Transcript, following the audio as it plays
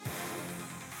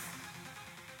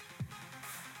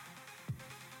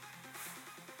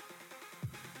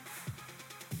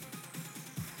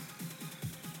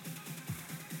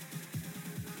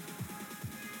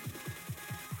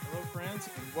fans,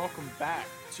 and welcome back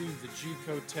to the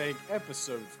Juco Take,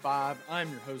 Episode 5. I'm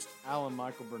your host, Alan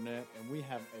Michael Burnett, and we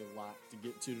have a lot to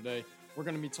get to today. We're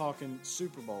going to be talking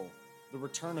Super Bowl, the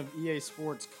return of EA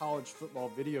Sports college football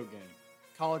video game,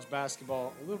 college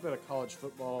basketball, a little bit of college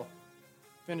football,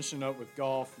 finishing up with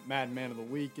golf. Mad Man of the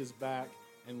Week is back,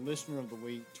 and Listener of the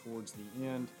Week towards the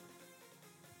end.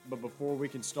 But before we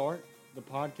can start the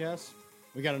podcast,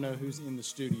 we got to know who's in the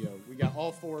studio. We got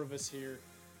all four of us here.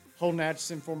 Holden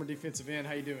Atchison, former defensive end.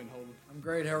 How you doing, Holden? I'm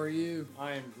great. How are you?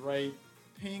 I am great.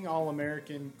 Ping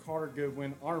All-American, Carter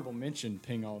Goodwin. Honorable mention,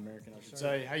 Ping All-American, I should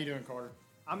say. How you doing, Carter?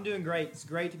 I'm doing great. It's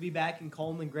great to be back in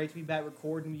Coleman. Great to be back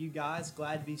recording with you guys.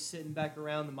 Glad to be sitting back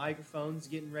around the microphones,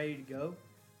 getting ready to go.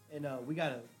 And we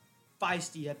got a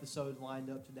feisty episode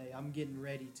lined up today. I've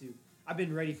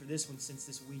been ready for this one since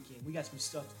this weekend. We got some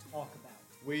stuff to talk about.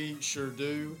 We sure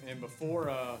do. And before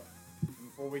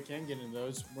we can get into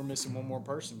those, we're missing one more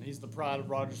person. He's the pride of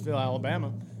Rogersville,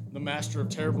 Alabama, the master of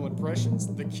terrible impressions,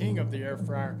 the king of the air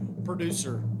fryer,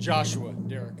 producer Joshua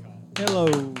Derricott. Hello,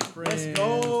 Let's friends.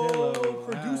 go, Hello.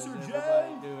 Producer How's Jay.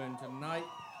 everybody doing tonight?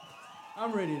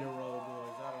 I'm ready to roll,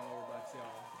 boys. I don't know about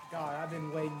y'all, God, I've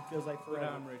been waiting, feels like but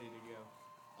forever. I'm ready to go.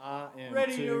 I am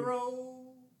Ready too. to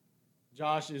roll.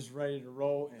 Josh is ready to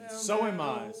roll, and so am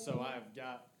I. So I've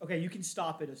got... Okay, you can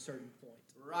stop at a certain point.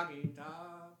 Rocky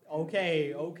Top.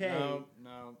 Okay. No.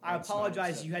 I that's not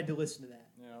apologize you had to listen to that.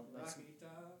 No, that's, Rocky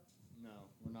Top. no,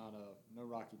 we're not no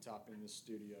Rocky Top in this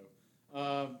studio.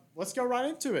 Let's go right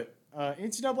into it.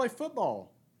 NCAA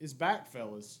football is back,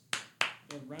 fellas.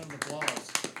 A round of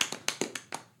applause.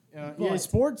 EA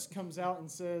Sports comes out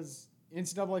and says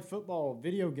NCAA football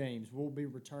video games will be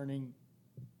returning.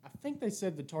 I think they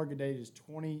said the target date is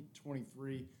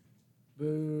 2023.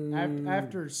 Boo.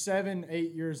 After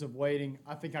 7-8 years of waiting,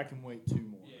 I think I can wait 2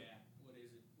 more. Yeah. What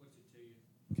is it? What's it to you?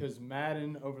 Because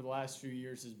Madden over the last few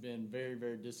years has been very,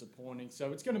 very disappointing.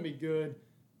 So it's going to be good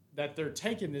that they're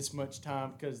taking this much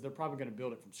time because they're probably going to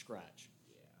build it from scratch.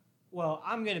 Yeah. Well,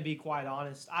 I'm going to be quite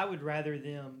honest. I would have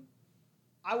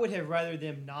rather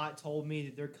them not told me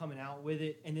that they're coming out with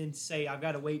it and then say I've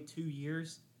got to wait 2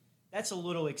 years. That's a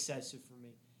little excessive for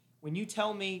me. When you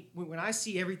tell me, when I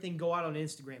see everything go out on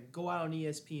Instagram, go out on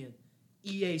ESPN,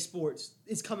 EA Sports,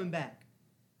 it's coming back.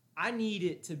 I need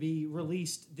it to be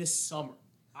released this summer.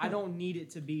 I don't need it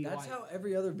to be That's how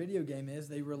every other video game is.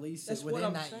 They release it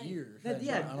within that year.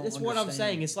 That's what I'm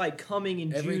saying. It's like coming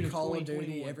in every June of Call of 2021.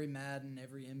 Duty, every Madden,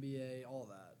 every NBA,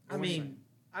 all that. I mean,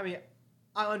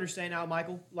 I understand now,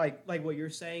 Michael, like what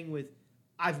you're saying with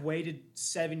I've waited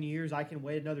 7 years, I can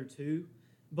wait another 2.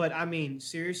 But, I mean,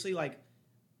 seriously, like,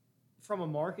 from a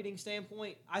marketing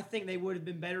standpoint, I think they would have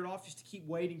been better off just to keep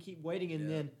waiting, and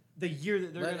then the year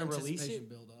that they're going to release it.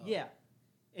 Build up. Yeah.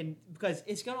 And because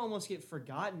it's going to almost get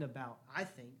forgotten about, I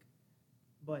think.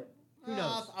 But who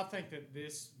knows? I think that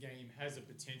this game has a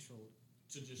potential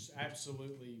to just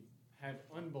absolutely have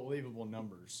unbelievable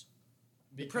numbers.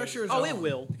 The pressure is Oh, on. it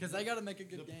will. Because they got to make a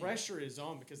good game. The pressure is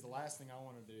on because the last thing I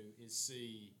want to do is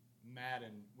see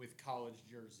Madden with college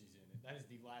jerseys in it. That is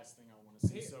the last thing I want to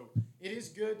see. So it is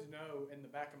good to know in the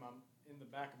back of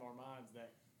our minds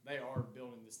that they are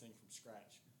building this thing from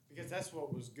scratch. Because that's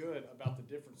what was good about the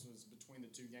differences between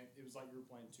the two games. It was like you were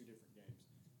playing 2 different games.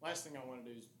 Last thing I want to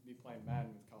do is be playing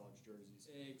Madden with college jerseys.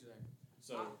 Exactly.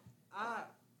 So I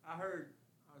heard,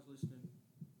 I was listening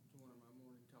to one of my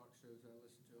morning talk shows I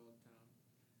listen to all the time.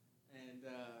 And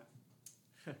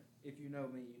if you know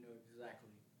me, you know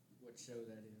exactly what show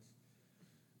that is.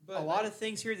 But a lot of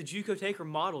things here at the Juco Take are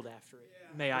modeled after it,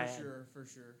 may I add. For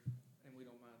sure. And we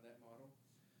don't mind that model.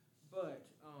 But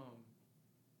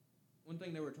one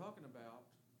thing they were talking about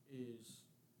is,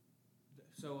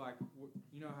 so like,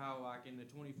 you know how like in the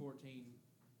 2014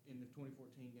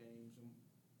 games and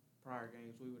prior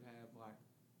games, we would have like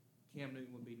Cam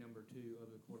Newton would be number 2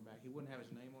 of the quarterback. He wouldn't have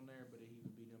his name on there, but he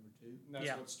would be number 2. and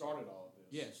that's what started all of this.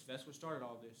 Yes, that's what started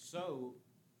all this. So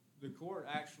the court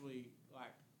actually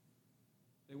like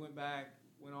they went back,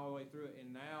 went all the way through it,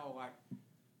 and now like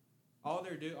all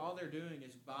they're doing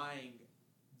is buying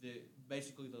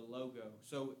basically the logo.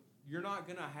 So you're not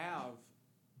gonna have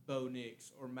Bo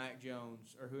Nix or Mac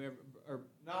Jones or whoever or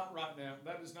Not right now.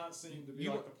 That does not seem to be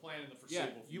like the plan in the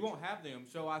foreseeable future. you won't have them.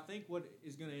 So I think what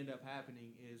is going to end up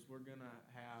happening is we're going to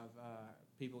have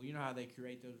people. You know how they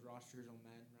create those rosters on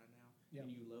Madden right now,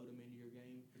 and you load them into your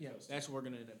game. Yeah. That's what we're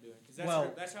going to end up doing because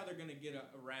that's how they're going to get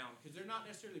around because they're not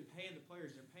necessarily paying the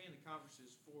players; they're paying the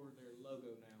conferences for their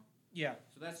logo now. Yeah.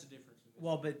 So that's the difference.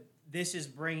 Well, but this is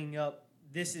bringing up.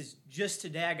 This is just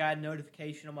today. I got a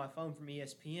notification on my phone from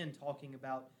ESPN talking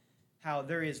about how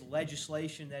there is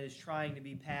legislation that is trying to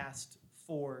be passed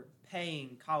for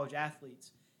paying college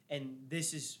athletes. and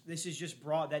this is just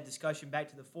brought that discussion back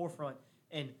to the forefront.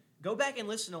 And go back and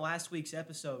listen to last week's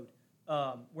episode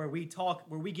where we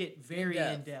get very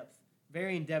in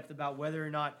depth about whether or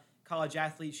not college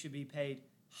athletes should be paid.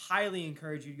 Highly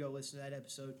encourage you to go listen to that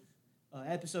episode,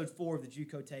 episode 4 of the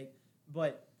Juco Take.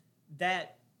 But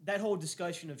that whole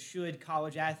discussion of should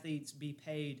college athletes be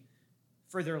paid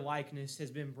for their likeness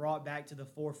has been brought back to the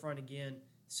forefront again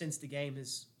since the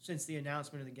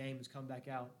announcement of the game has come back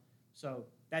out. So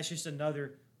that's just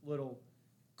another little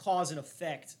cause and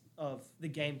effect of the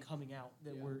game coming out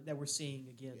that we're seeing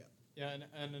again. Yeah,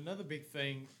 and another big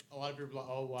thing, a lot of people are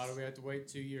like, oh, why do we have to wait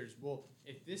 2 years? Well,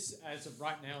 if this, as of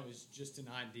right now, is just an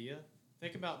idea,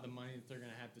 think about the money that they're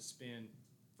going to have to spend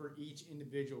for each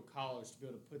individual college to be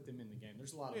able to put them in the game.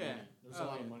 There's a lot of money. There's a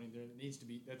lot of money there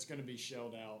that's going to be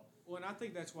shelled out. Well, and I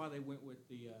think that's why they went with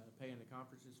the paying the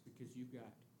conferences, because you've got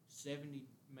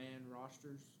 70-man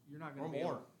rosters. You're not going to be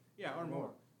more. Or more.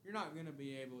 You're not going to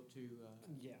be able to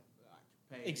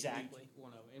pay exactly each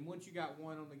one of them. And once you got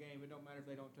one on the game, it don't matter if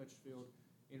they don't touch the field.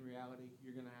 In reality,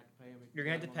 you're going to have to pay them. You're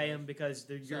going to have to pay them because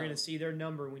you're going to see their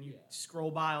number when you scroll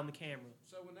by on the camera.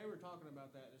 So when they were talking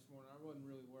about that this morning, I wasn't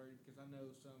really worried because I know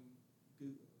some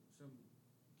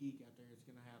geek out there is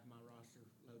going to have my roster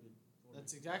loaded.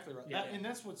 That's exactly right. Yeah. And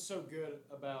that's what's so good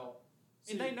about.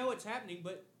 And they know it's happening,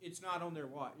 but it's not on their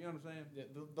watch. You know what I'm saying? Yeah,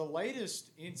 the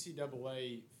latest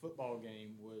NCAA football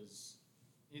game was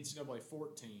NCAA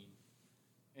 14,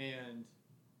 and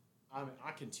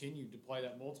I continued to play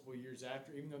that multiple years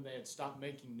after, even though they had stopped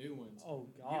making new ones. Oh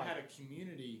God! You had a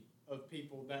community of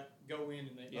people that go in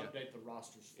and they update the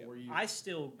rosters for you. I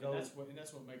still go. And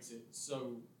that's what makes it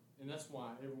so. And that's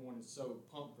why everyone is so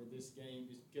pumped for this game,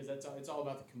 is because it's all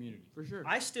about the community. For sure.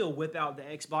 I still whip out the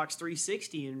Xbox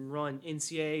 360 and run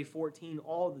NCAA 14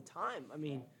 all the time. I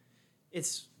mean,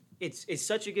 it's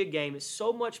such a good game. It's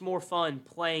so much more fun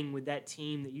playing with that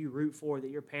team that you root for,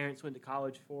 that your parents went to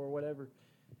college for, or whatever.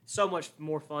 So much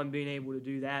more fun being able to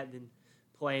do that than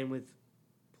playing with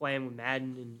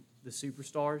Madden and the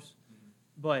Superstars. Mm-hmm.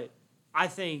 But I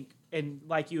think, and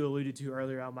like you alluded to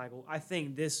earlier, Al Michael, I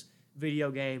think this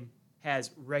video game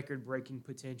has record-breaking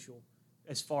potential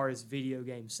as far as video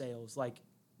game sales. Like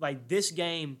this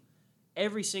game,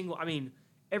 every single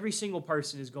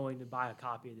person is going to buy a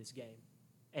copy of this game,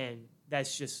 and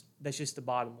that's just the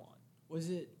bottom line. Was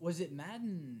it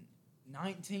Madden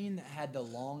 19 that had the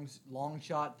long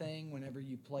shot thing whenever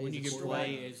you play? When you can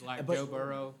play as like Joe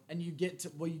Burrow, and you get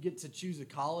to choose a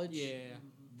college. Yeah,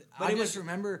 but I just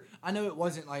remember. I know it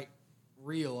wasn't like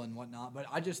real and whatnot, but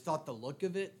I just thought the look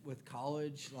of it with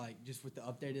college, like just with the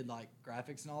updated like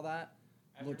graphics and all that,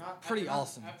 looked pretty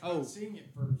awesome. After seeing it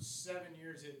for 7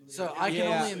 years, I can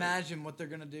only imagine what they're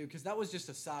gonna do, because that was just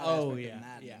a side aspect of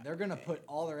Madden. Yeah. They're gonna put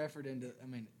all their effort into. I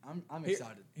mean, I'm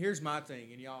excited. Here's my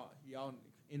thing, and y'all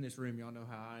in this room, y'all know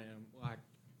how I am. Like,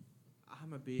 I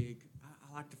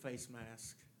like the face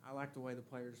mask. I like the way the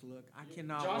players look. I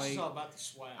cannot Josh wait. Josh is all about the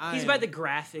swag. He's about the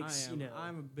graphics,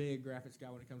 I'm a big graphics guy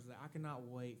when it comes to that. I cannot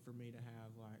wait for me to have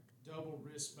like double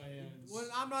wristbands. Well,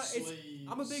 I'm not. Sleeves.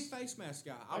 I'm a big face mask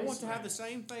guy. I want to have the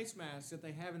same face mask that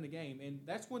they have in the game, and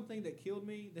that's one thing that killed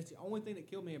me. That's the only thing that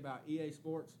killed me about EA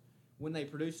Sports when they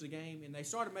produced the game and they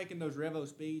started making those Revo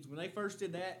speeds. When they first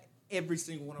did that, every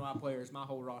single one of my players, my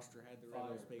whole roster had the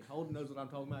Revo speed. Holden knows what I'm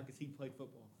talking about because he played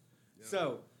football. Yeah.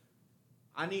 So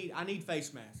I need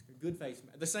face masks, a good face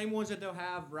mask, the same ones that they'll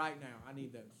have right now. I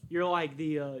need those. You're like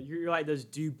you're like those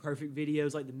Dude Perfect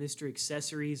videos, like the Mr.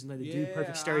 Accessories and like the Dude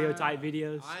Perfect stereotype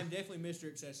videos. I'm definitely Mr.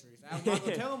 Accessories.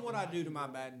 Michael, tell them what I do to my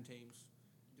Madden teams.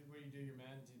 What do you do your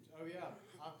Madden teams? Oh yeah,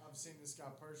 I've seen this guy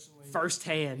personally.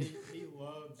 Firsthand. He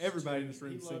loves everybody in this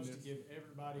room. He loves to give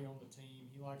everybody on the team.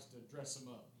 He likes to dress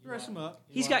them up.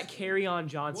 He's got Kerryon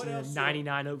Johnson at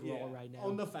 99 overall right now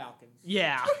on the Falcons.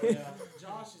 Yeah.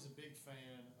 Josh is a big fan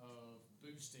of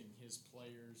boosting his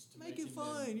players to make it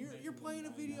fun. You're playing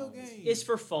a video game. It's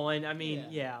for fun. I mean,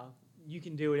 you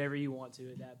can do whatever you want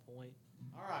to at that point.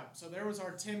 All right, so there was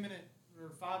our 5 to 10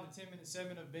 minute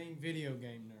segment of being video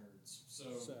game nerds. So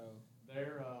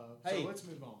let's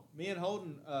move on. Me and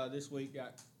Holden this week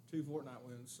got 2 Fortnite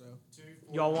wins. So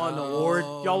y'all want an award?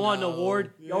 Y'all want an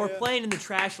award? Yeah. Y'all were playing in the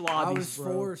trash lobbies.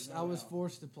 I was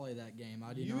forced to play that game.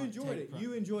 You enjoyed it.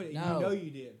 You enjoyed it. No. You know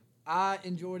you did. I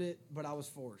enjoyed it, but I was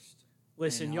forced.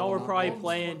 Listen, y'all were probably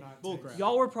playing.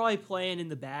 Y'all were probably playing in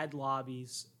the bad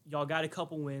lobbies. Y'all got a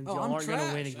couple wins. Y'all aren't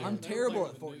gonna win again. I'm terrible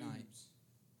at Fortnite.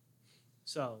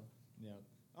 So. Yeah.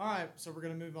 All right, so we're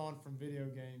gonna move on from video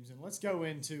games and let's go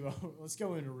into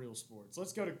real sports.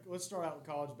 Let's start out with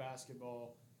college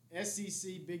basketball.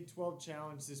 SEC Big 12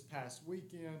 Challenge this past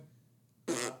weekend.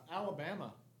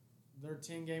 Alabama their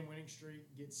 10-game winning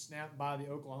streak gets snapped by the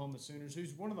Oklahoma Sooners,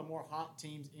 who's one of the more hot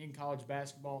teams in college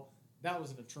basketball. That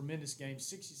was a tremendous game,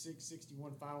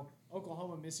 66-61 final.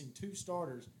 Oklahoma missing 2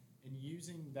 starters and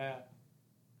using that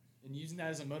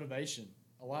as a motivation.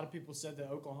 A lot of people said that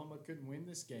Oklahoma couldn't win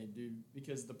this game,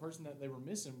 because the person that they were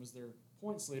missing was their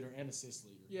points leader and assist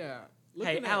leader. Yeah.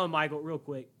 Hey, Alan Michael, real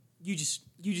quick, you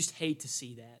just hate to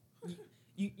see that.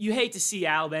 You hate to see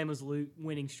Alabama's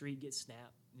winning streak get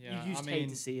snapped. Yeah, you just hate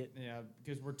to see it. Yeah,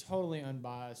 because we're totally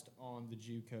unbiased on the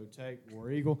Juco Take,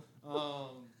 War Eagle.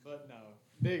 But no,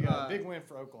 big win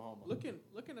for Oklahoma.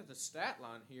 Looking at the stat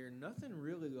line here, nothing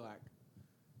really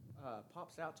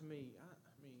pops out to me.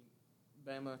 I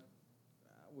mean, Bama,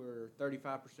 we're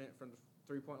 35% from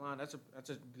the 3-point line. That's a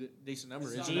good, decent number.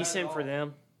 That's Isn't not it? Decent for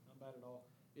them. Not bad at all.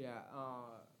 Yeah.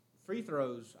 Free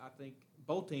throws, I think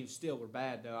both teams still were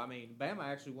bad though. I mean, Bama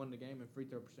actually won the game in free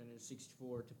throw percentage,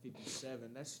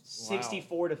 64-57. That's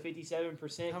 64 to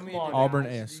 57%. How Come many on, did Auburn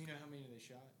they- esque. Do you know how many they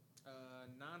shot?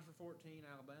 9 for 14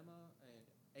 Alabama and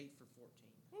 8 for 14.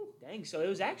 Dang, so it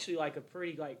was actually like a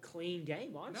pretty clean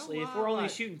game, honestly. No if we're only lie,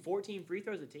 shooting 14 free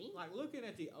throws a team. Like looking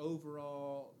at the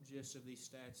overall gist of these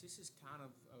stats, this is kind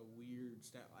of a weird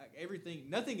stat. Like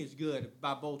nothing is good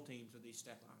by both teams of these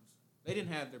stat lines. They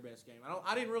didn't have their best game.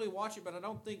 I didn't really watch it, but I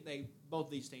don't think both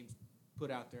these teams put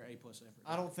out their A+ effort.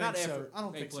 I don't think Not so. effort, I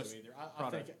don't think so A+ either.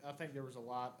 product. I think there was a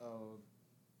lot of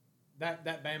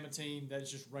that Bama team that's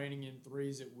just raining in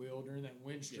threes at will during that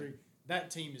win streak.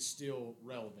 That team is still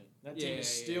relevant. That team is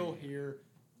still here,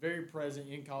 very present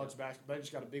in college basketball. They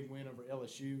just got a big win over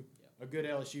LSU, a good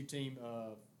LSU team.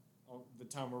 On the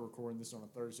time we're recording this on a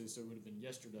Thursday, so it would have been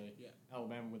yesterday. Yeah.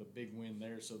 Alabama with a big win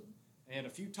there. So, and a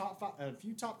few top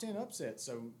 10 upsets.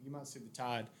 So you might see the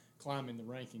Tide climbing the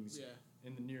rankings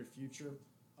in the near future.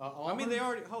 I mean, they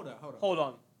already hold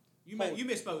on. You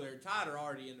misspoke there. Tide are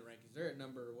already in the rankings. They're at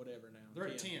number whatever now. They're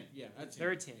at 10. Yeah,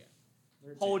 They're at 10.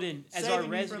 They're Holden, as our Saving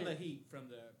you resident. from the heat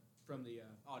from the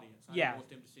audience. I Yeah. didn't want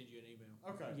them to send you an email.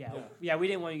 Okay. Yeah, we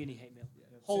didn't want you to get any hate mail. Yeah.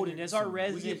 Holden, as our We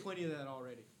resident, get plenty of that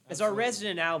already. as our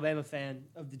resident Alabama fan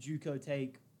of the JUCO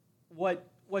Take,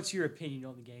 what's your opinion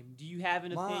on the game? Do you have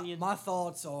an opinion? My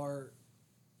thoughts are,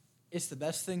 it's the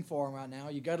best thing for them right now.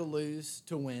 You got to lose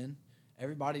to win.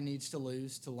 Everybody needs to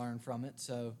lose to learn from it.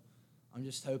 So I'm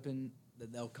just hoping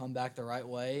that they'll come back the right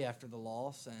way after the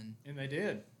loss. And they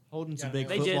did. Holden's Yeah, a big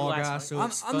they did football last guy, night. so I'm,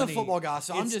 it's I'm the funny. football guy,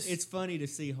 so It's funny to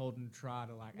see Holden try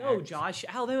to No, act. Josh.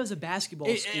 Alabama's a basketball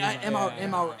school. Am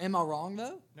I wrong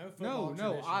though? No football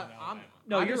No, tradition in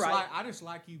Alabama. You're right. I just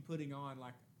like you putting on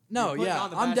No, you're putting yeah, on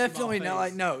the I'm basketball definitely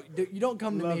not face. you don't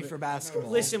come to Love me it. for basketball.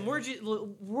 Listen,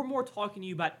 we're more talking to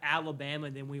you about Alabama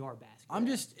than we are basketball.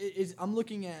 I'm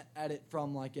looking at it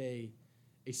from like a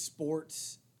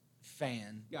sports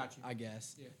fan, Gotcha. I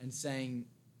guess, Yeah. and saying,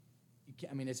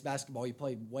 it's basketball. You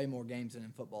play way more games than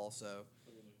in football, so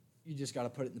you just got to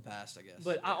put it in the past, I guess.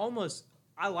 But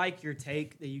I like your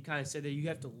take that you kind of said that you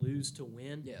have to lose to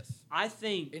win. yes, I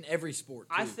think in every sport.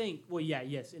 Too. I think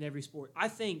in every sport. I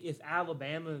think if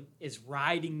Alabama is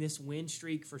riding this win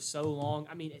streak for so long,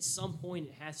 at some point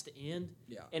it has to end.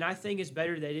 Yeah. And I think it's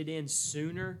better that it ends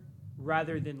sooner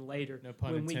rather than later. No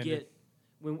pun when intended.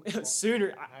 we get sooner.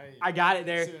 Hey, I got it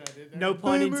there. see what I did there? No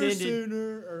pun Boomer intended.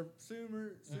 sooner or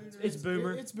sooner. It's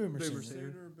boomer. It's boomer. Boomer season.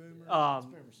 sooner. Boomer.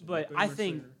 But Boomer I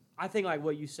think sooner. like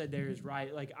what you said there is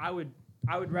right. Like I would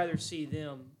rather see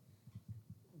them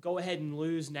go ahead and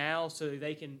lose now so that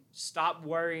they can stop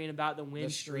worrying about the win The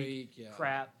streak streak, yeah.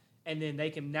 crap, and then they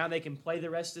can play the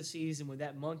rest of the season with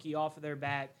that monkey off of their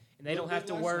back, and they Little don't have bit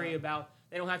to less worry now.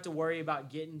 about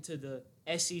getting to the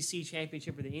SEC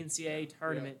championship or the NCAA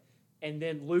tournament and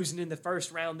then losing in the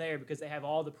first round there because they have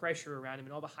all the pressure around them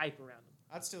and all the hype around them.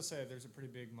 I'd still say there's a pretty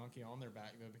big monkey on their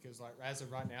back though, because as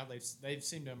of right now, they've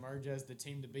seemed to emerge as the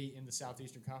team to beat in the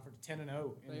Southeastern Conference, 10-0 in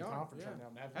They the are, conference yeah. right now.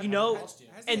 They haven't- You haven't know, lost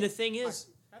yet. and the thing is,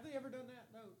 Have they ever done that?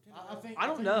 No. I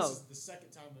don't think know. This is the second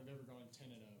time they've ever gone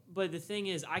 10-0. but the thing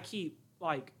is, I keep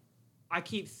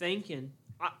thinking.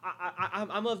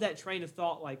 I'm of that train of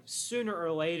thought. Like sooner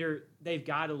or later, they've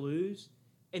got to lose,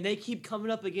 and they keep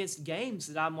coming up against games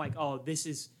that I'm like, oh, this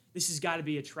has got to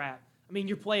be a trap.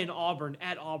 You're playing Auburn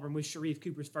at Auburn with Sharif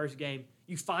Cooper's first game.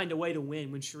 You find a way to win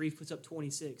when Sharif puts up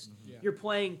 26. Yeah. You're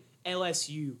playing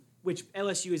LSU, which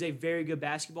LSU is a very good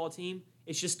basketball team.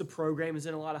 It's just the program is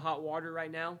in a lot of hot water right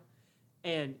now,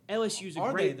 and LSU's a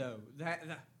Are great. they though? That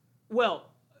Well,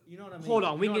 you know what I mean? hold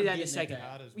on, we You can know get what that in a I'm getting second.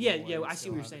 at Might as Yeah, well yeah, and I see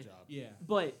still what you're have a saying. job. Yeah.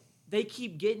 But they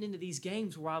keep getting into these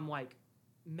games where I'm like,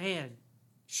 man,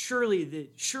 surely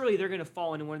they're going to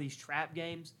fall into one of these trap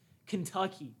games.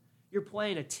 Kentucky, you're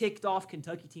playing a ticked off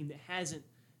Kentucky team that hasn't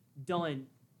done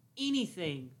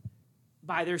anything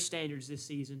by their standards this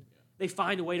season. They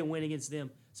find a way to win against them.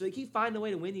 So they keep finding a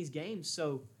way to win these games.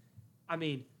 So, I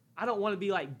mean, I don't want to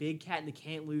be like Big Cat in the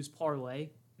can't lose parlay.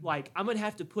 Like, I'm going to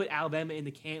have to put Alabama in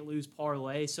the can't lose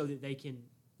parlay so that they can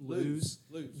lose.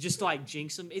 Just to, like,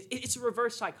 jinx them. It's a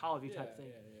reverse psychology type thing.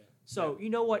 So,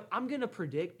 you know what? I'm going to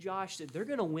predict, Josh, that they're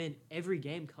going to win every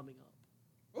game coming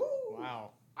up. Ooh.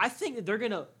 Wow. I think that they're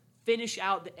going to finish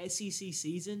out the SEC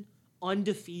season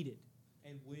undefeated.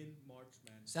 And win March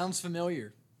Madness. Sounds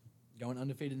familiar. Going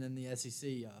undefeated in the SEC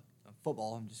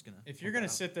football. I'm just gonna. If you're gonna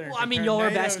sit there, and well, I mean, compare y'all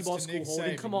are NATO's basketball to school, Nick Holden.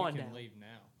 Saban, Come you on can now. leave now.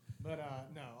 But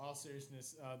no, all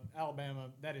seriousness, Alabama,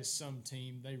 that is some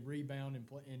team. They rebound and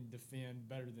play and defend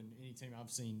better than any team I've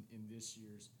seen in this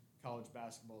year's college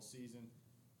basketball season.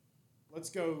 Let's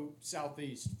go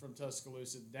southeast from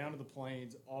Tuscaloosa down to the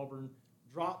Plains. Auburn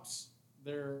drops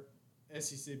their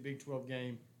SEC Big 12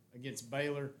 game against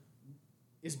Baylor.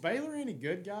 Is Baylor any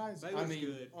good, guys? Baylor's I mean,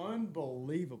 good.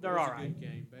 unbelievable. They're all right. Good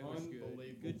game. Baylor's Unbelievable.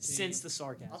 Good team. Sense the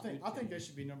sarcasm. I think they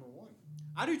should be number one.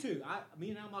 I do too. Me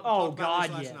and Al Michael Oh, talked about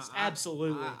God, this yes. last night.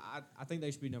 Absolutely. I think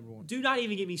they should be number one. Do not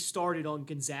even get me started on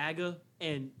Gonzaga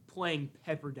and playing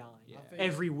Pepperdine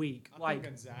every week. I think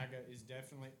Gonzaga is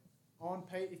definitely on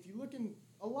pace. If you look in,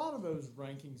 a lot of those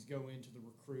rankings go into the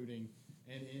recruiting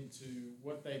and into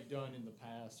what they've done in the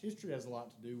past. History has a lot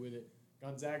to do with it.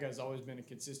 Gonzaga has always been a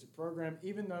consistent program,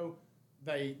 even though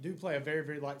they do play a very,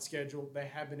 very light schedule. They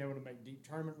have been able to make deep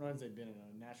tournament runs. They've been in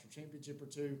a national championship or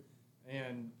two,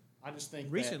 and I just think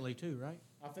Recently too, right?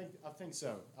 I think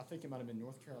so. I think it might have been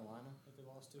North Carolina that they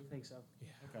lost to. I think so. Yeah.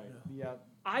 Okay. Yeah.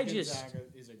 Gonzaga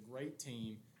is a great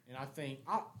team, and I think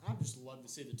I just love to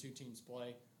see the two teams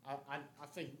play. I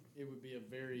think it would be a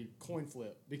very coin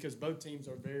flip because both teams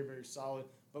are very, very solid.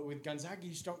 But with Gonzaga, you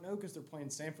just don't know because they're playing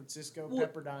San Francisco,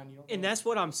 Pepperdine. You don't know. And that's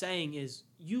what I'm saying is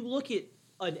you look at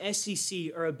an SEC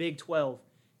or a Big 12,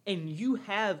 and you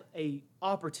have a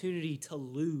opportunity to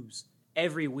lose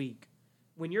every week.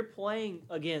 When you're playing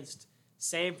against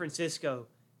San Francisco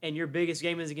and your biggest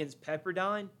game is against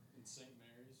Pepperdine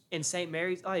and St.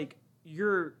 Mary's, like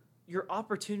your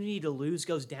opportunity to lose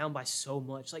goes down by so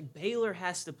much. Like Baylor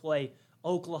has to play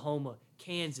Oklahoma,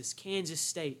 Kansas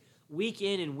State, week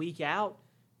in and week out,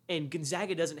 and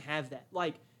Gonzaga doesn't have that.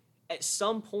 Like at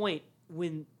some point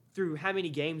when through how many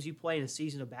games you play in a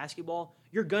season of basketball,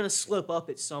 you're going to slip up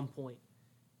at some point.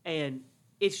 And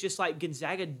it's just like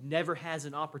Gonzaga never has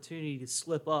an opportunity to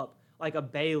slip up like a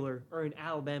Baylor or an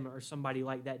Alabama or somebody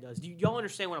like that does. Do y'all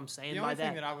understand what I'm saying by that? The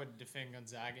only thing that I would defend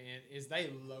Gonzaga in is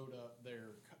they load up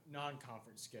their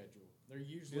non-conference schedule. They're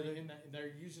usually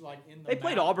They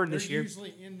played Auburn this year. They're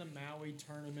usually in the Maui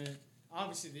tournament.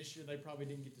 Obviously, this year they probably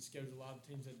didn't get to schedule a lot of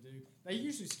teams that do. They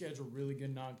usually schedule really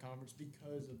good non-conference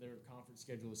because of their conference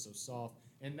schedule is so soft,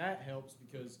 and that helps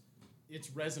because it's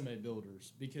resume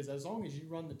builders. Because as long as you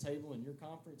run the table in your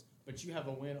conference, but you have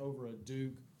a win over a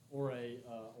Duke or a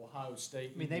Ohio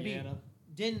State, Indiana.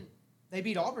 They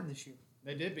beat Auburn this year.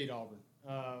 They did beat Auburn.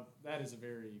 That is a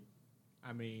very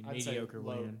I'd mediocre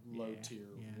win. Low yeah. tier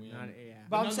win.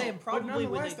 But I'm saying probably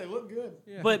when they look good.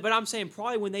 Yeah. But I'm saying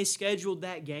probably when they scheduled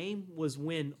that game was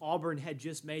when Auburn had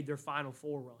just made their Final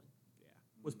Four run. Yeah.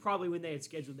 Was probably when they had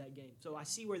scheduled that game. So I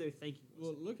see where they're thinking.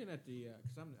 Well, looking at the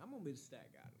because I'm gonna be the stat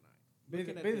guy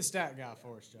tonight. Be the stat guy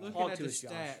for us, Josh. Looking at the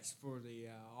stats for the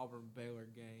Auburn Baylor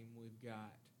game, we've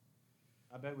got.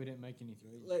 I bet we didn't make any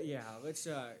threes. Let's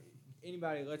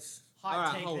anybody. Let's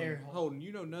hot take Holden, there. Holden,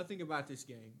 you know nothing about this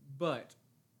game, but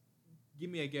give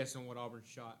me a guess on what Auburn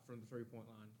shot from the 3-point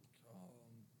line.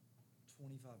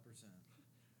 25%.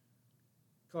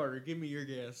 Carter, give me your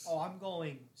guess. Oh, I'm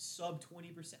going sub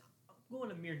 20%. I'm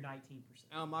going a mere 19%.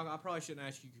 I probably shouldn't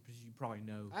ask you because you probably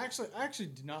know. I actually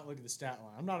did not look at the stat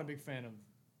line. I'm not a big fan of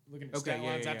looking at stat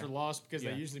lines after loss because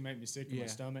they usually make me sick to my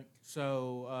stomach.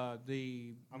 So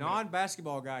the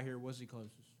non-basketball guy here was the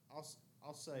closest.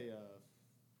 I'll say.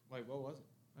 Wait, what was it?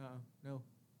 No.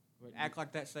 Wait, act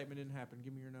like that statement didn't happen.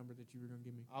 Give me your number that you were going to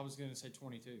give me. I was going to say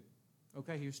 22.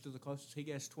 Okay, he was still the closest. He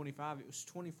guessed 25. It was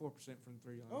 24% from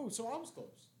 3 line. Oh, so I was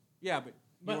close. Yeah, but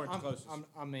you weren't the closest.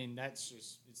 I mean, that's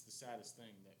just it's the saddest thing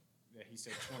that he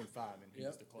said 25 and he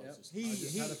was the closest.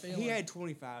 He had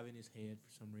 25 in his head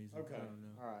for some reason. Okay, I don't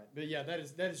know. all right, but yeah, that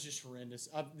is just horrendous.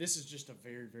 This is just a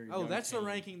very very. Oh, young that's team. the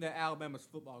ranking that Alabama's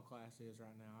football class is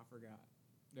right now. I forgot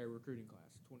their recruiting class,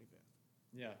 25th.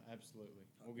 Yeah, absolutely.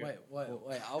 Wait.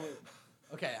 Hold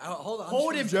on.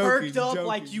 Holden perked up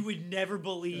like you would never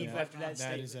believe after that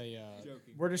statement. statement. That is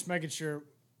a. We're just making sure.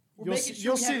 We'll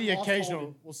see the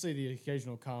occasional. We'll see the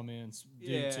occasional comments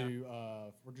due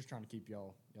to. We're just trying to keep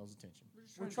y'all's attention.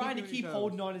 We're trying to keep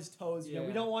Holden on his toes. Yeah.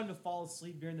 We don't want him to fall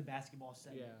asleep during the basketball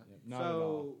segment. Yeah.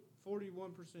 So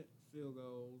 41% field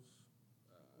goals.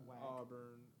 Whack.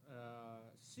 Auburn,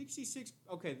 66.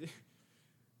 Okay,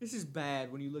 this is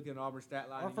bad when you look at an Auburn stat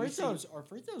line. Our and you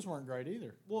free throws weren't great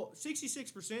either. well,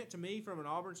 66% to me from an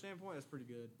Auburn standpoint, that's pretty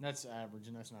good. That's average,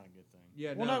 and that's not a good thing.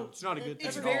 Yeah, Well, no, it's not a good thing.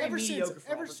 It's at very all. ever mediocre since,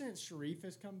 for ever Auburn. since Sharif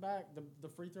has come back, the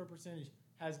free throw percentage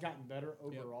has gotten better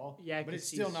overall. Yeah, but 'cause it's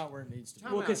still he's- not where it needs to be.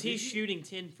 Time Well, out. because Did he's you- shooting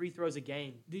 10 free throws a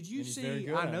game. Did you And he's very see?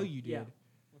 good I at know it. you did. Yeah.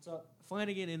 What's up?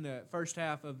 Flanagan in the first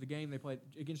half of the game they played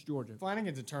against Georgia.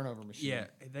 Flanagan's a turnover machine. Yeah,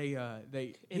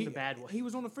 they In the bad way. He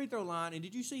was on the free throw line, and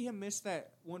did you see him miss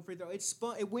that one free throw? It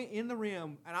spun. It went in the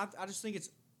rim, and I just think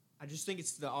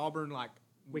it's the Auburn like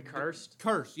We cursed.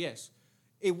 Curse, yes.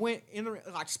 It went in the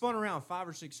like spun around 5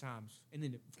 or 6 times, and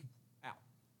then it out.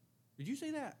 Did you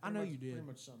see that? I know you did. Pretty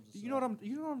much sums us You know up.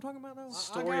 what I'm talking about though?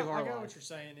 Story of our I got life. what you're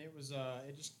saying. It was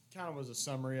it just kind of was a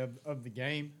summary of the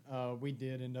game.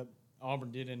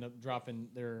 Auburn did end up dropping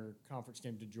their conference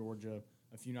game to Georgia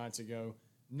a few nights ago.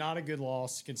 Not a good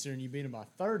loss considering you beat them by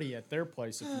 30 at their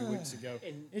place a few weeks ago.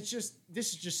 And- This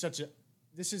is just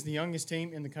this is the youngest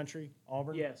team in the country,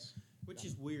 Auburn. Yes. Which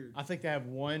is weird. I think they have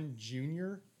one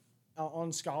junior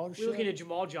on scholarship. We're looking at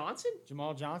Jamal Johnson.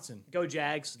 Jamal Johnson. Go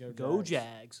Jags. Go Jags.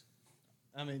 Jags.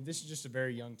 I mean, this is just a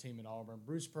very young team at Auburn.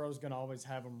 Bruce Pearl's going to always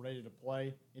have them ready to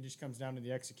play. It just comes down to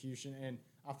the execution. And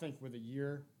I think with a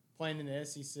year playing in the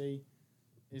SEC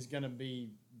is going to be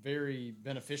very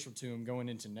beneficial to him going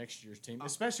into next year's team,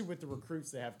 especially with the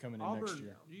recruits they have coming in Auburn, next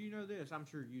year. do you know this? I'm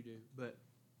sure you do, but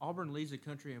Auburn leads the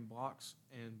country in blocks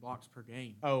per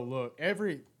game. Oh, look,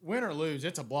 every win or lose,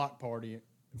 it's a block party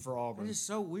for Auburn. It's just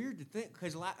so weird to think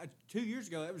because 2 years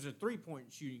ago it was a 3-point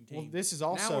shooting team. Well, this is Now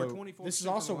also we're 24% this is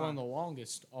from also the one of line. the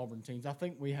longest Auburn teams. I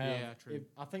think we have. Yeah, true.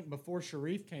 I think before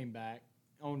Sharif came back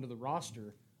onto the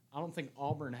roster, I don't think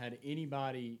Auburn had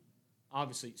anybody.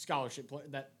 Obviously, scholarship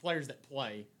players that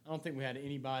play. I don't think we had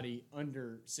anybody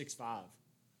under 6'5".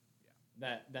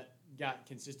 Yeah. That got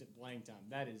consistent playing time.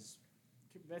 That's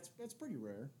pretty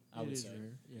rare. I It would is say.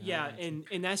 rare. Yeah,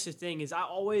 and that's the thing is I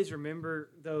always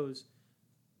remember those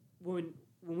when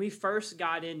we first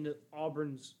got into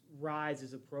Auburn's rise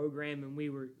as a program and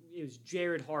it was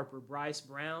Jared Harper, Bryce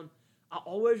Brown. I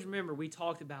always remember we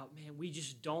talked about, man, we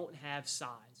just don't have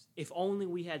size. If only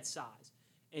we had size.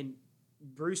 And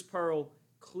Bruce Pearl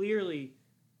clearly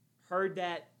heard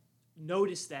that,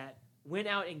 noticed that, went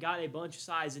out and got a bunch of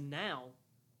size, and now,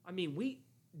 I mean,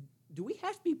 do we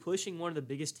have to be pushing one of the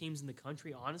biggest teams in the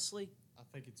country, honestly? I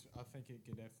think it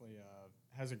could definitely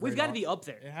has a. Great We've got to be up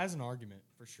there. It has an argument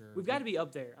for sure. We've got to be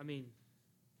up there. I mean,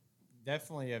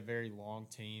 definitely a very long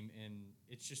team, and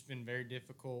it's just been very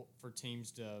difficult for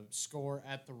teams to score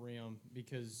at the rim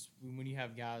because when you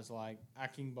have guys like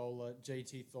Akingbola,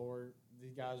 JT Thor,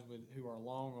 these guys who are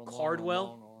long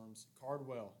Cardwell. arms,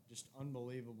 Cardwell, just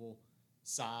unbelievable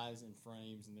size and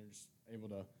frames, and they're just able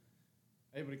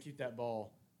to keep that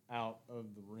ball out of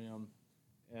the rim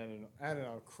at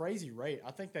a crazy rate.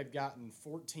 I think they've gotten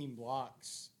 14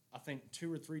 blocks. I think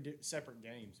 2 or 3 separate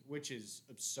games, which is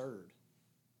absurd.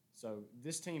 So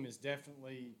this team is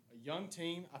definitely a young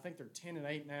team. I think they're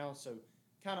 10-8 now, so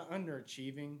kind of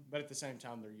underachieving, but at the same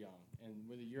time they're young. And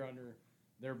with a year under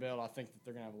their belt, I think that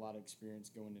they're going to have a lot of experience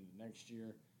going into next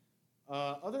year.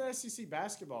 Other SEC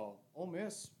basketball, Ole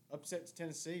Miss upset to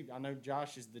Tennessee. I know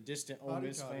Josh is the distant Ole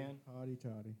Miss fan. Hotty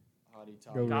toddy. Hotty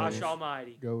toddy. Go gosh Rebels.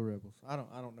 almighty. Go Rebels. I don't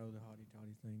know the hotty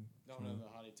toddy thing. Don't know the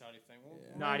hotty toddy thing. Well,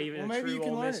 Yeah. Not even well, a maybe true you can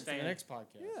Ole learn Miss it for the fan. next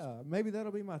podcast. Yeah, maybe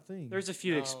that'll be my thing. There's a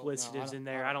few No, explicitives no, in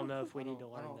there. I don't know if we need to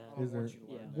learn that. Is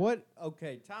there- what?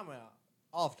 Okay, time out.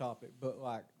 Off topic, but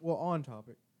on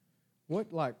topic. What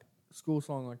school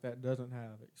song like that doesn't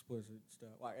have explicit stuff?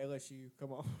 Like LSU,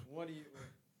 come on. What do you?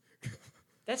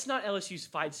 That's not LSU's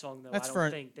fight song, though. That's I for-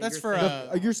 don't think. that's you're for,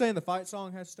 thinking. You're saying the fight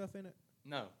song has stuff in it?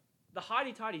 No. The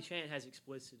Hotty Toddy chant has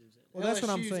explicitives in it. Well, that's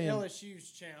what I'm LSU's saying.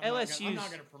 LSU's channel. I'm LSU's not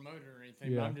going to promote it or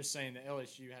anything, Yeah. but I'm just saying that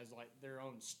LSU has their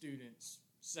own students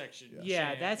section. Yeah,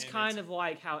 chant, that's and kind it's- of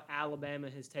like how Alabama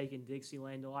has taken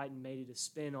Dixieland Delight and made it a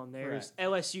spin on theirs.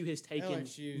 Correct. LSU has taken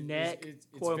LSU is- neck, it's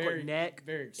quote unquote very- neck,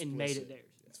 very and made it explicit. theirs.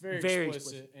 It's very, Very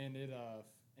explicit, and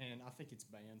and I think it's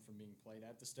banned from being played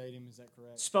at the stadium. Is that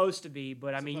correct? Supposed to be,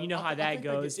 but I mean, you know how I that think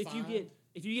goes. it's If you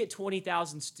fine. get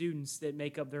 20,000 students that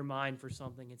make up their mind for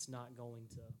something, it's not going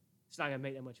to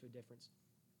make that much of a difference.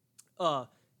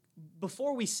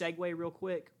 Before we segue real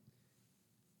quick,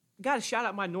 got to shout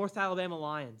out my North Alabama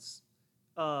Lions.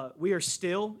 We are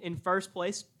still in first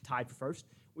place, tied for first.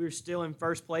 We are still in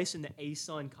first place in the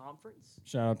ASUN Conference.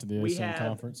 Shout out to the We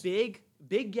have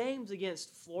big games against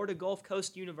Florida Gulf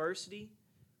Coast University.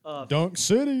 Dunk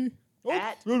City.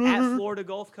 At Florida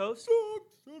Gulf Coast.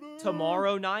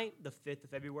 tomorrow night, the 5th of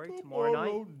February, tomorrow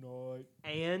night, night.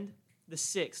 and the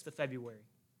 6th of February.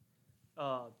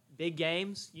 Big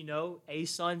games, you know,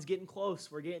 A-Sun's getting close.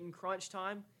 We're getting crunch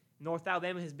time. North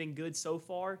Alabama has been good so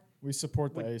far. We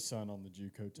support the A-Sun on the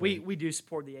Juco Take. We do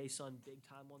support the A-Sun big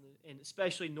time and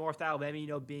especially North Alabama, you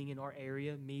know, being in our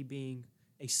area, me being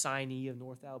a signee of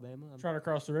North Alabama. I'm Trying to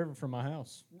cross the river from my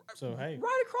house. So, hey.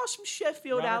 right across from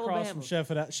Sheffield, Right Alabama. across from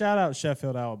Sheffield. Shout out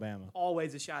Sheffield, Alabama.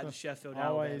 Always a shout out to Sheffield,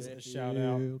 Always Alabama. a shout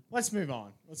out. Let's move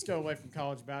on. Let's go away from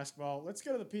college basketball. Let's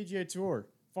go to the PGA Tour.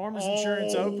 Farmers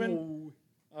Insurance Open.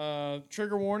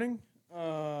 Trigger warning.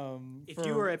 If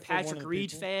you are a Patrick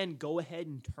Reed fan, go ahead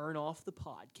and turn off the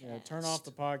podcast. Yeah, turn off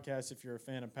the podcast if you're a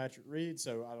fan of Patrick Reed.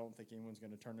 So I don't think anyone's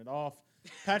going to turn it off.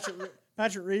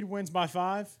 Patrick Reed wins by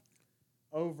 5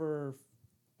 over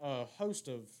a host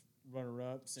of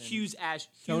runner-ups. And Huge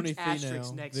Tony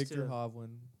asterisks Finau, next Victor to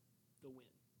Hovland. the win.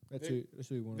 That's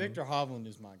who he won. Victor Hovland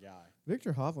is my guy.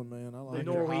 Victor Hovland, man, I like The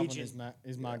him. Norwegian. Hovland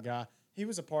is my guy. He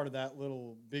was a part of that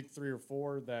little big 3 or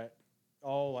 4 that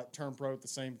all like turned pro at the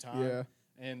same time. Yeah.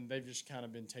 And they've just kind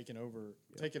of been taking over.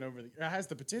 It has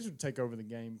the potential to take over the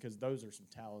game because those are some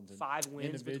talented 5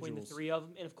 wins between the individuals. 3 of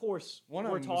them. And, of course, One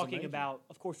of we're them was talking amazing.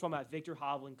 about Victor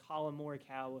Hovland, Colin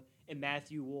Morikawa, and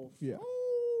Matthew Wolff. Yeah.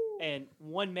 And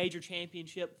one major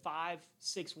championship,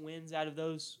 5-6 wins out of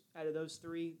those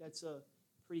 3. That's a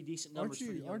pretty decent number.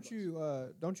 Don't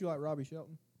you like Robbie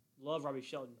Shelton? Love Robbie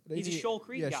Shelton. He- He's a Shoal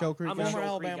Creek yeah, guy. Shoal Creek I'm guy. a Shoal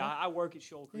Former Creek Alabama. guy. I work at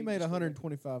Shoal Creek. He made just for-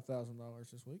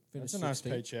 $125,000 this week. That's Finished a nice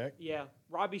 16th. paycheck. Yeah,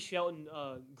 Robbie Shelton,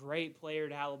 great player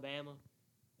at Alabama.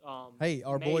 Hey,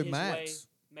 our made boy his Max.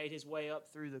 made his way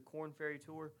up through the Corn Ferry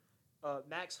Tour.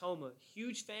 Max Homa,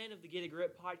 huge fan of the Get a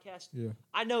Grip podcast. Yeah.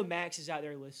 I know Max is out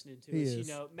there listening to He us. is.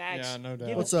 You know, Max. Yeah, no doubt.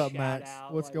 give What's us a up, shout Max?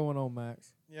 out, What's like- going on,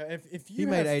 Max? Yeah, if you He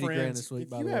made have 80 friends, grand this week, if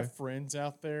by you the have way. friends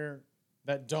out there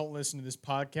that don't listen to this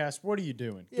podcast, what are you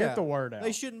doing? Yeah, Get the word out.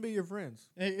 They shouldn't be your friends.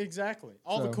 Exactly.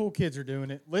 All the So- cool kids are doing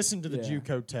it. Listen to the Yeah.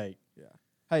 Juco Take. Yeah.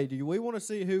 Hey, do we want to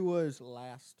see who was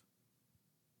last?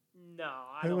 No,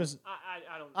 I Who don't. was-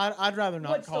 I don't. I'd rather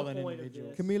not What's call the that point of individual.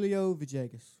 this? Camilo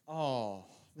Villegas. Oh,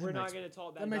 that We're not makes- going to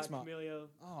talk that bad makes about my- Camilio.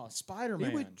 Oh, Spider-Man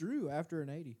He withdrew after an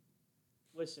 80.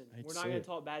 Listen, Hate we're to not see going it. to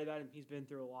talk bad about him. He's been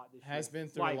through a lot this Has year. been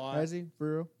through Like, a lot. Has he?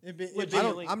 For real? It'd be,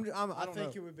 Legitimately. I I don't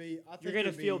think know. it would be. I think You're going to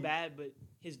it'd feel be- bad, but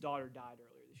his daughter died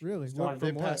earlier this year. Really? His daughter What, did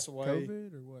from what? pass away.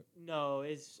 COVID or what? No,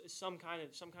 it's some kind of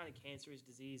cancerous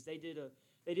disease. They did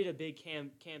a big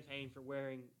campaign for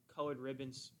wearing colored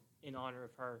ribbons in honor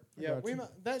of her. Yeah,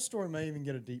 Gotcha. that story may even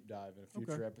get a deep dive in a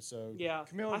future Okay. episode. Yeah,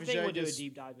 Camilo I think we'll do a Villegas,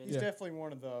 deep dive in. He's it. definitely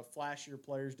one of the flashier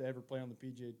players to ever play on the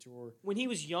PGA Tour. When he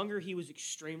was younger, he was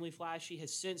extremely flashy.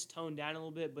 Has since toned down a little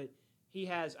bit, but he's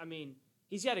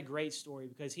got a great story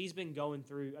because he's been going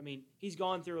through. He's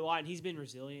gone through a lot and he's been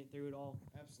resilient through it all.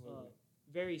 Absolutely.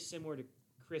 Very similar to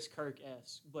Chris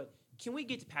Kirk-esque. But can we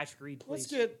get to Patrick Reed,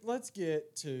 please? Let's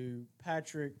get to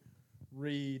Patrick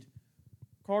Reed.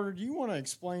 Carter, do you want to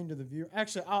explain to the viewer?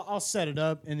 Actually, I'll set it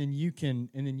up, and then you can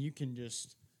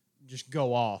just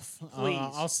go off. Please.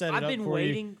 I'll set it up. I've been for you.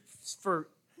 waiting for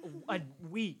a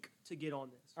week to get on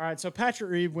this. All right, so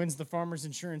Patrick Reed wins the Farmers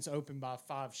Insurance Open by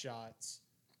 5 shots.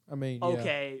 I mean, yeah.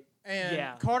 Okay. And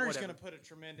Yeah, Carter's whatever. going to put a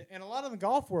tremendous, and a lot of the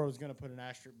golf world is going to put an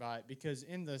asterisk by it because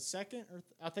in the second, or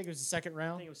I think it was the second I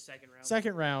round. think it was second round.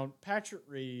 Second round, Patrick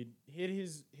Reed hit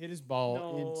his ball.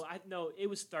 No, it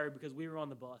was third because we were on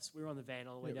the bus. We were on the van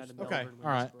all the way It down was to third. Melbourne.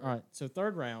 Okay, all right. So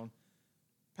third round,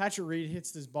 Patrick Reed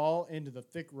hits this ball into the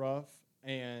thick rough,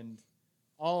 and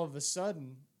all of a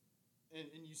sudden, and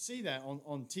you see that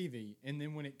on TV, and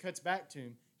then when it cuts back to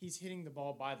him, he's hitting the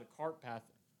ball by the cart path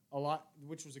a lot,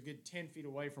 which was a good 10 feet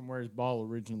away from where his ball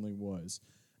originally was.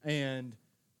 And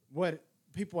what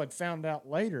people had found out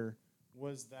later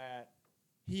was that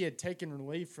he had taken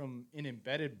relief from an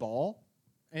embedded ball,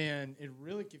 and it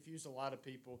really confused a lot of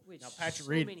people. Which Now so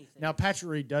many things.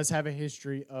 Patrick Reed does have a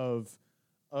history of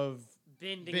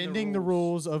bending the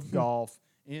rules of golf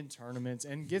in tournaments,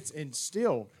 and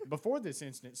still before this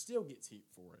incident still gets heat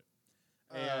for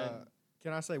it. And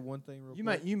Can I say one thing real you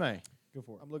quick? may go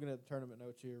for it. I'm looking at the tournament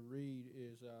notes here. Reed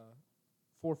is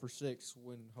 4 for 6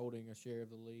 when holding a share of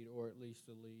the lead, or at least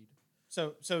the lead.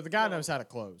 So the guy knows how to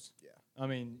close. Yeah. I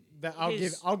mean,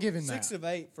 His- I'll give him 6 that. of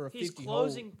 8 for a his 50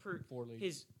 closing hole, 4 lead.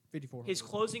 his 54 his hole.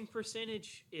 closing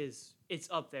percentage it's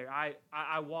up there.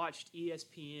 I watched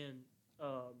ESPN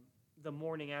the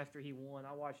morning after he won.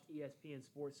 I watched ESPN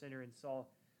Sports Center and saw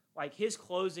like his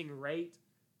closing rate.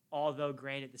 Although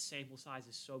granted the sample size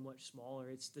is so much smaller,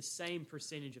 it's the same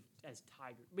percentage as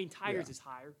Tiger. I mean Tiger's Yeah. is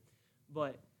higher,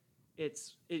 but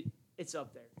it's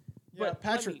up there. Yeah, But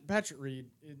Patrick Reed,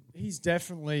 he's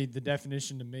definitely the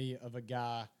definition to me of a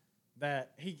guy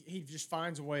that he just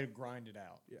finds a way to grind it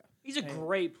out. Yeah. he's a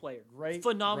great player.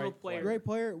 Phenomenal great player. Great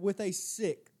player with a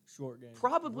sick short game.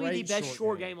 Probably Great the best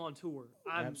short game. game on tour.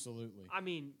 Absolutely. I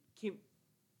mean,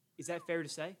 is that fair to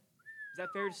say? Is that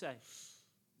fair to say?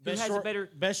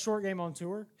 Best short game on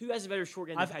tour? Who has a better short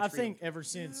game than Patrick I Reed? think ever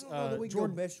since I don't know that we can go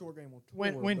Jordan best short game on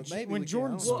tour. when but maybe when we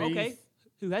Jordan can. Well, Spieth, okay.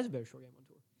 Who has a better short game on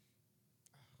tour?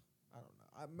 I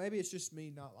don't know. Maybe it's just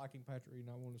me not liking Patrick Reed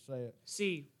and I want to say it.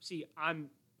 See,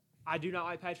 I do not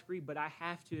like Patrick Reed, but I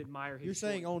have to admire his. You're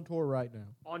saying short on tour right now.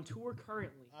 on tour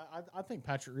currently. I think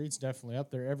Patrick Reed's definitely up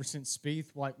there. Ever since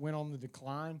Spieth went on the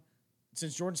decline,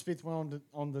 since Jordan Spieth went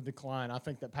on the decline, I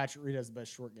think that Patrick Reed has the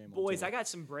best short game. Boys, on I tour. got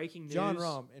some breaking news. John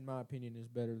Rahm, in my opinion, is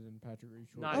better than Patrick Reed.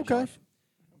 Short Not game. Okay. Josh.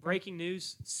 Breaking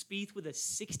news: Spieth with a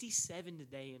 67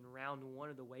 today in round 1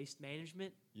 of the Waste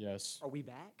Management. Yes. Are we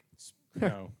back?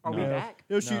 No. Are we no. back?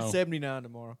 He'll shoot No. 79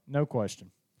 tomorrow. No question.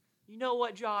 You know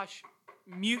what, Josh?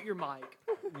 Mute your mic.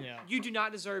 Yeah. You do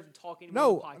not deserve to talk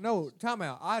anymore. on the No, podcast. time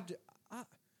out.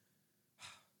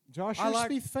 Josh, I you're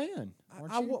like- a Spieth fan,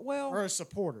 aren't you? Well, or a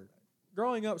supporter.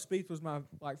 growing up, Spieth was my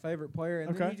favorite player,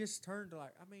 and then Okay. he just turned to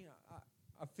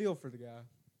I feel for the guy.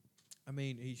 I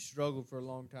mean, he struggled for a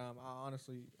long time. I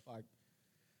honestly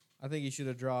I think he should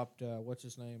have dropped what's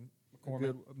his name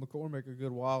McCormick a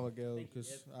good while ago think he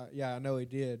because I know he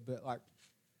did, but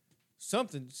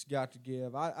something's got to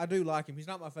give. I do like him. He's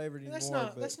not my favorite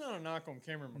anymore. That's not a knock on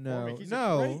Cameron No, McCormick. He's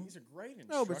no. a great instructor.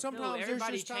 No, but sometimes there's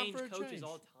everybody just time change for a coaches change.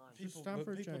 all the time. It's time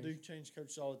for a people change. do change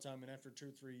coaches all the time, and after 2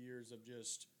 or 3 years of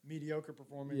just mediocre Yeah.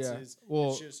 performances,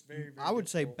 Well, it's just very, very I would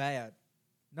say difficult. bad,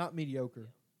 not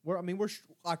mediocre. We're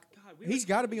God, he's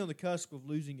got to be on the cusp of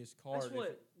losing his card. That's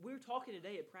what we were talking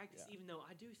today at practice. Yeah. Even though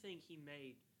I do think he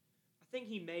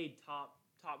made top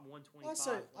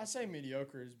 125. I say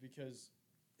mediocre is because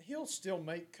he'll still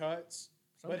make cuts,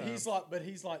 but Sometimes.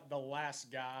 he's like the last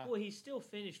guy. Well, he still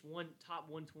finished top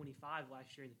 125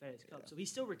 last year in the FedEx Cup, so he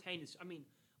still retained his. I mean,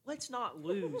 let's not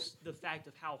lose the fact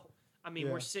of how. I mean,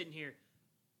 Yeah. we're sitting here.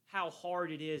 How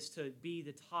hard it is to be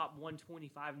the top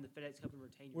 125 in the FedEx Cup and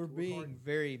retain your We're tour being card.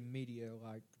 very media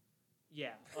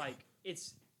Yeah,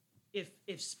 it's if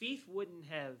Spieth wouldn't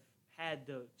have had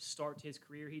the start to his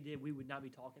career he did, we would not be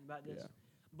talking about this. Yeah.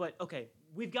 But okay,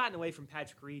 we've gotten away from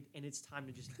Patrick Reed, and it's time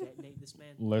to just detonate this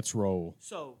man. Let's roll.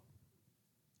 So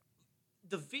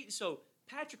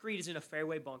Patrick Reed is in a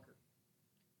fairway bunker,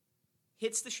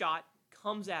 hits the shot,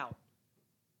 comes out.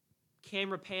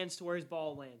 Camera pans to where his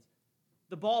ball lands.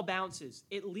 The ball bounces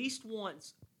at least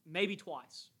once, maybe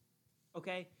twice.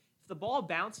 Okay? If the ball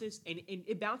bounces, and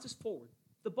it bounces forward,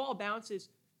 the ball bounces.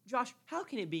 Josh, how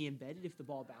can it be embedded if the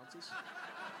ball bounces?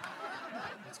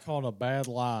 It's called a bad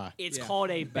lie. It's Yeah. called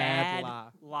a Bad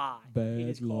bad lie. Bad it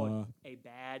is lie. called a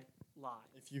bad lie.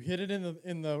 If you hit it in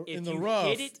the If you rough,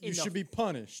 hit it in you the- should be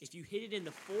punished. If you hit it in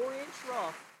the 4-inch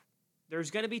rough, there's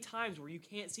going to be times where you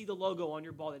can't see the logo on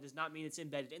your ball. That does not mean it's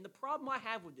embedded. And the problem I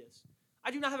have with this,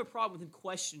 I do not have a problem with him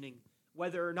questioning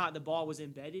whether or not the ball was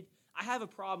embedded. I have a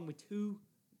problem with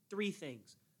 3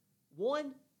 things.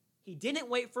 One, he didn't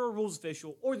wait for a rules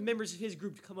official or the members of his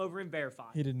group to come over and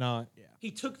verify. He did not. He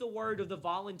took the word of the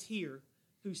volunteer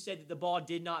who said that the ball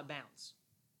did not bounce.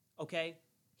 Okay?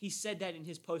 He said that in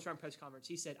his post-round press conference.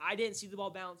 He said, I didn't see the ball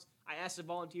bounce. I asked the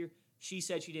volunteer. She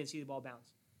said she didn't see the ball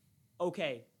bounce.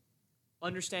 Okay.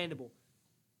 Understandable.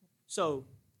 So,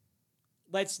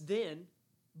 let's then,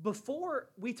 before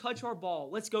we touch our ball,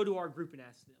 let's go to our group and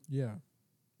ask them. Yeah.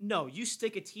 No, you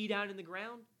stick a tee down in the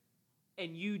ground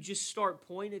and you just start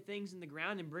pointing at things in the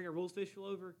ground and bring a rules official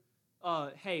over.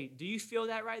 Hey, do you feel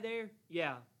that right there?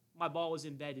 Yeah, my ball was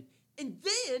embedded. And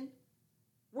then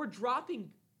we're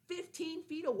dropping 15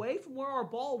 feet away from where our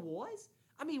ball was?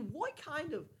 I mean, what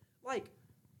kind of,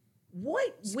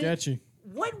 Sketchy.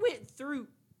 what went through?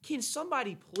 Can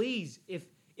somebody please,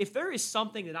 if there is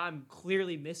something that I'm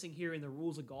clearly missing here in the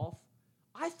rules of golf,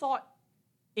 I thought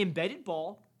embedded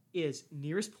ball is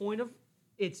nearest point of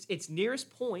its nearest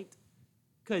point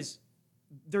because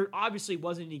there obviously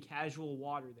wasn't any casual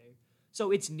water there.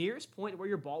 So it's nearest point where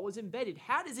your ball was embedded.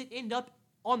 How does it end up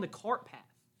on the cart path?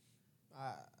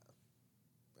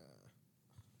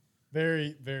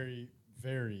 Very, very,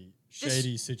 very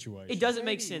shady situation. It doesn't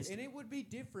make sense. And it would be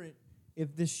different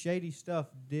if this shady stuff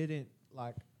didn't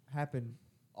happen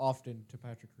often to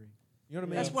Patrick Reed. You know what I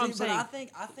mean? That's what I'm But saying.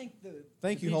 I think the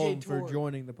Thank the you, PGA Holden, Tour, for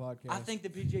joining the podcast. I think the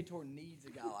PGA Tour needs a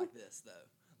guy like this though.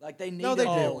 Like they need no, they a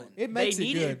do. Holden. It makes They it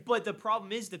need good. it, but the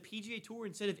problem is the PGA Tour,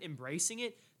 instead of embracing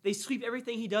it, they sweep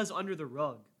everything he does under the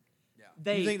rug. Yeah.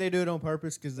 They, You think they do it on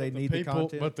purpose because they need the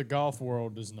content? But the golf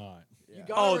world does not.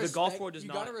 The golf world does you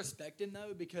not. You gotta respect him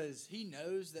though, because he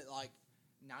knows that like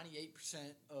 98%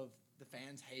 of the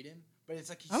fans hate him, but it's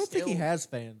like I don't think he has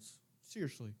fans.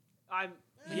 Seriously. I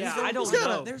He's don't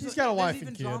got know. he's got a wife There's and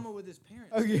even kid. drama with his parents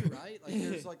Oh, yeah. too, right? Like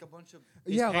there's like a bunch of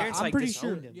His yeah, parents, I'm like, pretty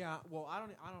sure. disowned him. Yeah, well, I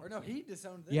or don't. no, he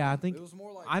disowned them. Yeah, I think it was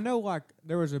more like I know. Like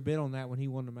there was a bit on that when he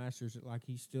won the Masters. That, like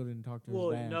he still didn't talk to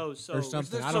his dad. No, so or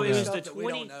something. There's I so don't it know. was the Stuff that we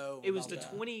 20. don't know It was the about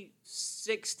that.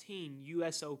 2016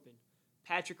 U.S. Open.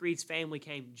 Patrick Reed's family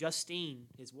came. Justine,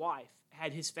 his wife,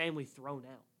 had his family thrown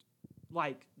out.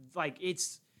 Like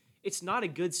it's not a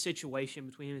good situation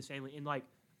between him and his family, and like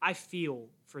I feel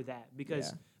for that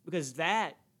because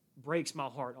that breaks my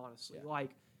heart, honestly. Yeah.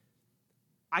 Like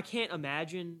I can't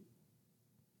imagine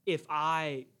if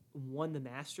I won the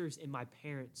Masters and my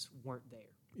parents weren't there.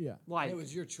 Yeah. Like it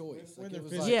was your choice. When Like, they're it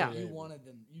was physically like Yeah. you wanted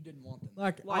them. You didn't want them.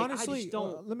 Like I honestly, just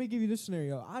don't. let me give you this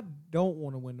scenario. I don't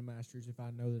want to win the Masters if I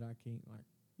know that I can't. Like,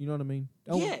 you know what I mean?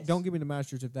 Don't give me the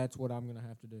Masters if that's what I'm gonna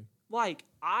have to do. like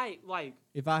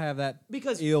If I have that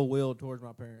because ill will towards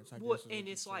my parents, I well, guess. is and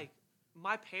what it's you're saying. like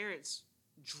my parents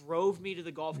drove me to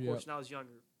the golf course Yep. when I was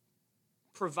younger,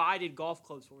 provided golf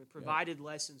clubs for me, provided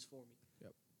lessons for me.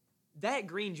 Yep. That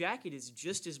green jacket is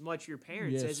just as much your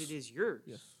parents as Yes. it is yours.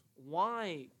 Yes.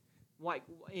 Why? Like,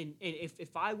 and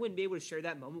if I wouldn't be able to share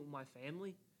that moment with my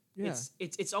family, Yeah.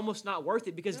 it's almost not worth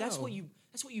it because that's No. what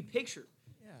you picture.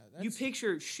 Yeah. You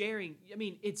picture sharing. I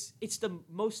mean, it's the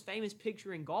most famous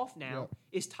picture in golf now Yep.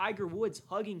 is Tiger Woods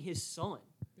hugging his son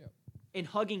Yep. and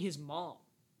hugging his mom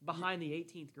behind the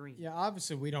 18th green. Yeah,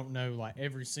 obviously we don't know like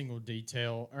every single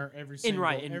detail or every single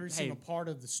hey, single part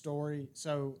of the story.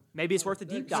 So Maybe it's worth a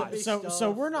deep There could dive. be so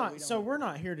stuff we're that not we so don't- we're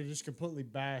not here to just completely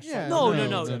bash. Yeah, like, No, the no,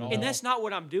 Bills no, at all. and that's not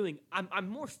what I'm doing. I'm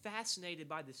more fascinated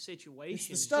by the It's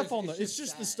situation. the stuff just- on the it's it's just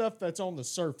just the sad. stuff that's on the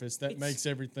surface that It's- makes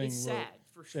everything It's look sad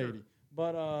for sure. shady.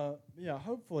 But yeah,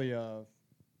 hopefully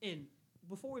And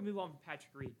before we move on from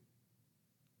Patrick Reed,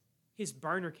 his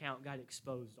burner count got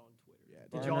exposed on Twitter.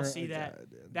 Yeah, Did y'all burner- see that?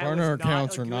 That burner was not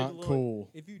accounts a are good not look. cool.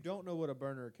 If you don't know what a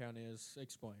burner account is,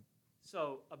 explain.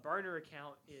 So a burner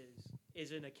account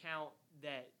is an account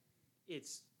that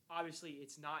it's obviously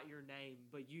it's not your name,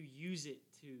 but you use it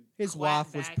to His clap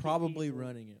wife was back at probably people.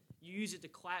 running it. You use it to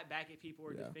clap back at people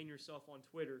or Yeah. defend yourself on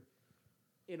Twitter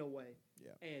in a way.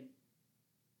 Yeah. And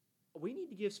we need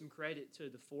to give some credit to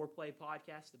the Foreplay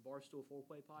podcast, the Barstool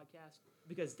Foreplay podcast,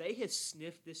 because they have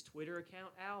sniffed this Twitter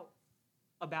account out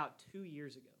about 2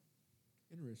 years ago.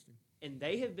 Interesting. And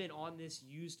they have been on this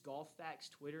Used Golf Facts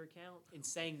Twitter account and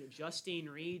saying that Justine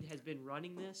Reed has been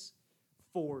running this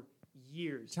for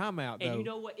years. Time out though. And you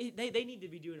know what? They need to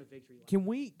be doing a victory lap. Can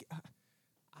we?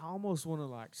 I almost want to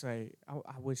like say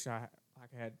I wish I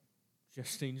like had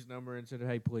Justine's number and said,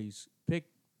 "Hey, please pick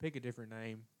a different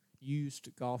name.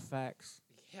 Used Golf Facts.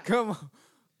 Yeah. Come on."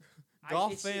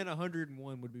 Golf it's- fan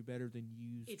 101 would be better than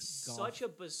used. It's golf such a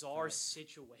bizarre facts.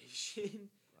 situation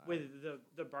with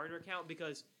the burner account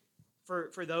because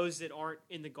for those that aren't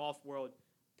in the golf world,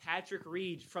 Patrick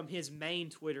Reed from his main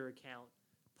Twitter account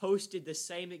posted the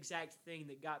same exact thing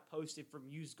that got posted from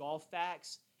Used Golf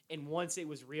Facts, and once it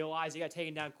was realized, it got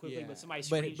taken down quickly. Yeah. But somebody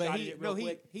screenshotted it real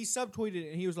quick. he subtweeted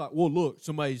it and he was like, "Well, look,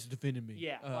 somebody's defending me."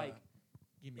 Yeah, like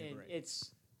give me a and break.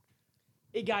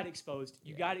 it got exposed.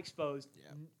 You Yeah. got exposed.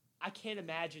 Yeah. I can't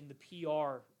imagine the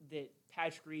PR that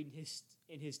Patrick Reed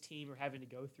and his team are having to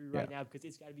go through right now because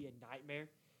it's got to be a nightmare.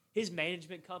 His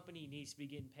management company needs to be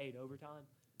getting paid overtime.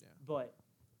 Yeah. But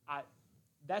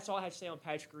that's all I have to say on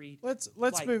Patrick Reed. Let's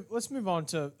Like- move on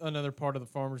to another part of the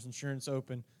Farmers Insurance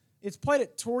Open. It's played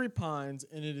at Torrey Pines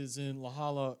and it is in La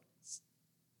Jolla,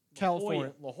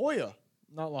 California. La Jolla,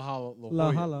 not La Jolla. La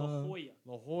Jolla. La Jolla,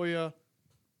 La Jolla.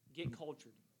 get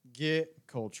cultured. Get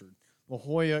cultured. La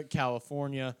Jolla,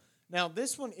 California. Now,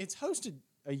 this one, it's hosted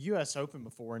a U.S. Open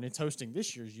before, and it's hosting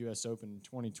this year's U.S. Open in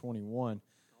 2021.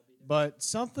 But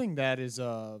something that is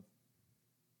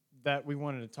that we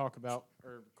wanted to talk about,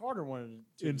 or Carter wanted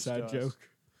to Inside discuss. joke.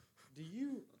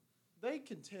 They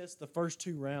contest the first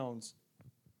two rounds.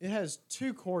 It has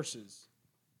two courses.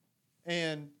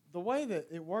 And the way that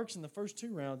it works in the first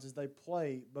two rounds is they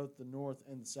play both the North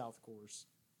and the South course.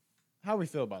 How we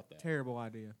feel about that? Terrible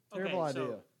idea. Terrible idea.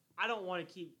 So I don't want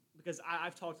to keep because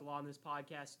I've talked a lot on this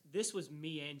podcast. This was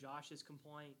me and Josh's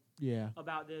complaint Yeah.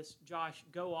 about this. Josh,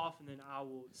 go off, and then I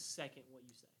will second what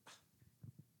you say.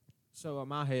 So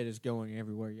my head is going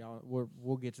everywhere, y'all.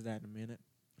 We'll get to that in a minute.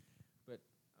 But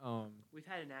We've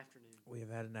had an afternoon. we have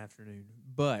had an afternoon.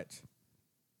 But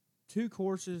two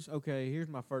courses. Okay, here's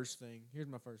my first thing.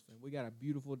 We got a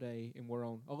beautiful day, and we're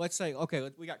on. Oh, let's say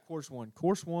we got course one.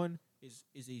 Course one is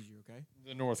easier. Okay.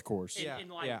 The North course. And-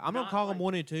 and, like, I'm gonna not call them like-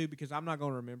 1 and 2 because I'm not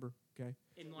gonna remember. Okay.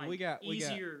 and like we got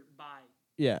easier by.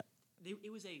 Yeah.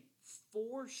 It was a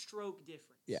 4-stroke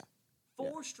difference. Yeah.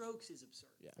 4 strokes is absurd.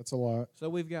 Yeah. That's a lot.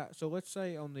 So let's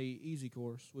say on the easy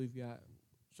course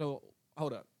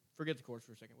hold up, forget the course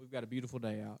for a second. We've got a beautiful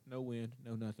day out, no wind,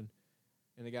 no nothing,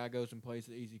 and the guy goes and plays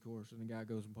the easy course, and the guy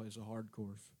goes and plays the hard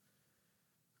course.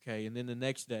 Okay, and then the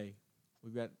next day,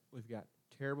 we've got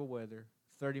terrible weather,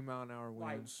 30-mile-an-hour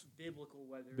winds, Like biblical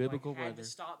weather. Biblical Had weather. to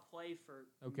stop play for.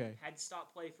 Okay. Had to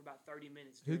stop play for about 30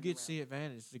 minutes. Who during gets the the round.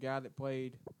 advantage? The guy that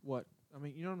played what? I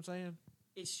mean, you know what I'm saying?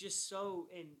 It's just so,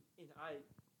 and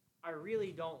I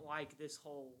really don't like this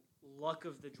whole luck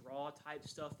of the draw type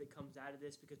stuff that comes out of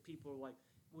this because people are like,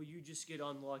 well, you just get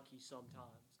unlucky sometimes.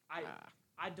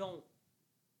 I don't.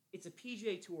 It's a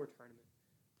PGA Tour tournament.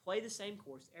 Play the same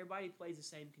course. Everybody plays the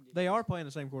same conditions. They are playing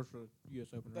the same course for the U.S.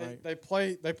 Open, right? They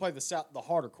play the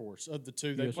harder course of the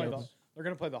two. They're US going Open.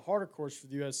 to play the harder course for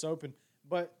the U.S. Open.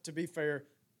 But to be fair,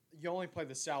 you only play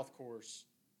the South course.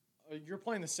 You're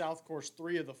playing the South course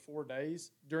 3 of the 4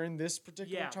 days during this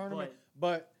particular tournament.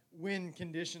 But when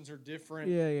conditions are different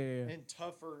Yeah. and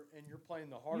tougher, and you're playing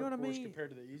the harder what I course mean?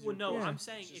 compared to the easier Well, no, course, I'm it's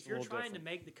saying just if a you're little trying to different.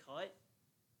 make the cut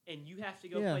and you have to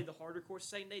go Yeah. play the harder course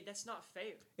the same day, that's not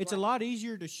fair. It's a lot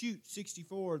easier to shoot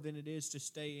 64 than it is to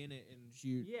stay in it and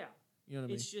shoot. Yeah. You know what I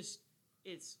mean? It's just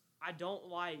I don't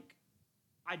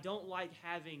like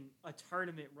having a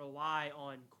tournament rely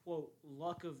on quote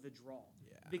luck of the draw.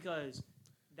 Yeah. Because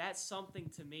that's something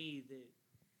to me that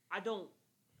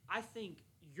I think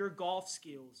your golf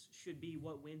skills should be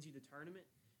what wins you the tournament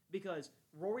because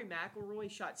Rory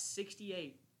McIlroy shot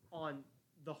 68 on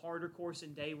the harder course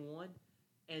in day 1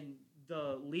 and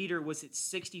the leader was at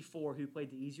 64 who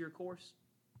played the easier course.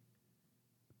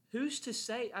 Who's to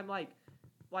say? I'm like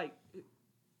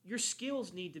your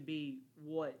skills need to be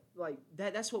what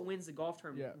that's what wins the golf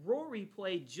tournament. Yeah. Rory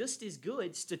played just as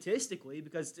good statistically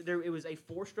because it was a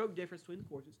 4-stroke difference between the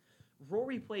courses.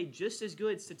 Rory played just as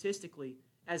good statistically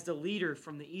as the leader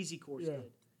from the easy course did.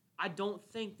 I don't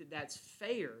think that that's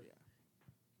fair.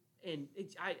 Yeah. And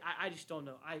I just don't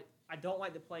know. I don't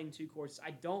like the playing 2 courses.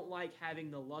 I don't like having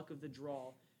the luck of the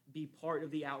draw be part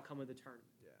of the outcome of the tournament.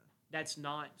 Yeah. That's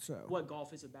not what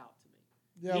golf is about to me.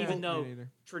 Yeah, Even though Me neither.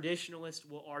 traditionalists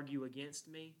will argue against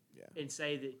me and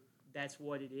say that that's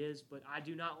what it is, but I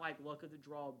do not like luck of the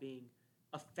draw being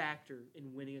a factor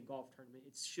in winning a golf tournament.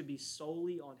 It should be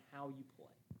solely on how you play.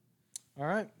 All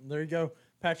right, there you go.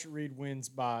 Patrick Reed wins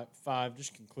by 5.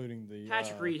 Just concluding the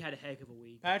Patrick Reed had a heck of a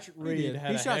week. Patrick He Reed did.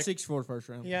 had He a shot heck, 64 first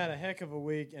round. He had a heck of a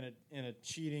week and a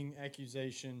cheating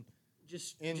accusation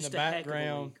Just in just the a heck of a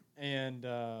background. week. And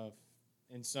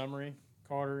in summary,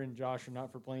 Carter and Josh are not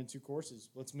for playing 2 courses.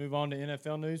 Let's move on to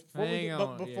NFL news.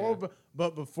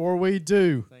 Before we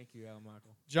do, Thank you, Al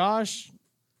Michael. Josh,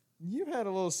 you had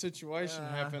a little situation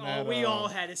happen. We all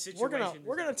had a situation.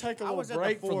 We're gonna take a I little was at the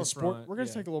break from the sport. forefront, We're gonna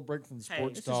yeah. take a little break from the Hey,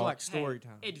 sports this This is talk. like story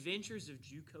time. Adventures of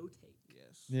Juco Take.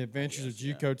 Yes. The Adventures of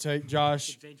Yes, Juco Take.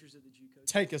 Josh, Adventures of the Juco Take.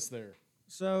 take us there.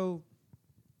 So,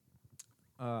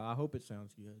 I hope it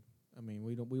sounds good. I mean,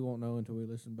 we won't know until we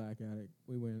listen back at it.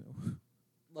 We went.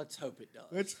 Let's hope it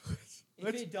does.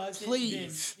 If it doesn't,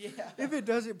 please. then, yeah. If it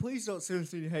doesn't, please don't send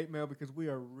us any hate mail because we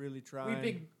are really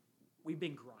trying. We've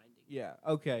been grinding. Yeah.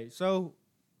 Okay. So,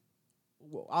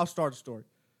 I'll start the story.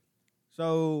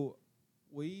 So,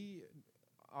 we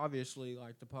obviously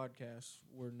like the podcast.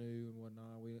 We're new and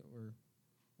whatnot.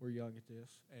 We're young at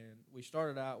this, and we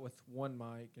started out with one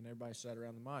mic, and everybody sat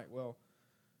around the mic. Well,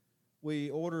 we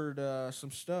ordered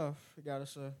some stuff. It got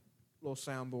us a little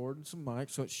soundboard and some mics,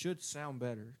 so it should sound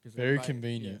better. Very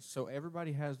convenient. Yeah, so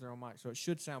everybody has their own mic, so it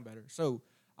should sound better. So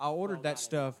I ordered Well, that not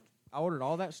stuff. I ordered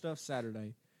all that stuff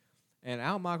Saturday, and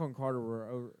Al, Michael, and Carter were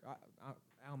over.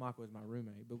 Al Michael was my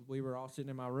roommate, but we were all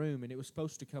sitting in my room, and it was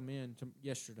supposed to come in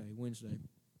yesterday, Wednesday.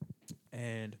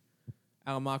 And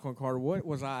Al, Michael, and Carter, what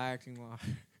was I acting like?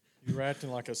 You were acting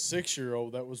like a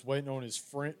 6-year-old that was waiting on his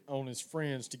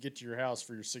friends to get to your house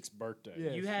for your 6th birthday.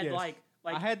 Yeah. You had yes. like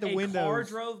I had the a car windows-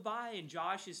 drove by and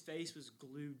Josh's face was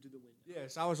glued to the window.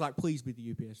 Yes, I was like, please be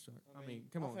the UPS store. I mean,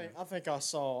 come on. I think I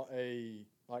saw a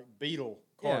Beetle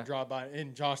car Yeah. drive by,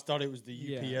 and Josh thought it was the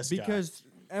UPS guy. because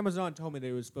Amazon told me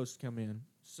they was supposed to come in.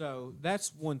 So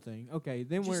that's one thing. Okay,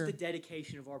 then Just the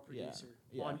dedication of our producer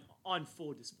yeah. on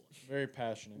full display. Very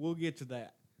passionate. we'll get to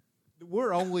that.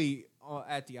 We're only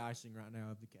at the icing right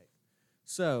now of the cake.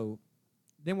 So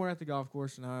then we're at the golf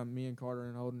course, and me and Carter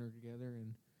and Holden are together,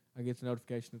 and I get the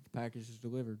notification that the package is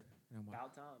delivered. And I'm like,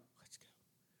 About time. let's go.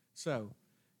 So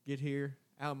get here.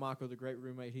 Al Michael, the great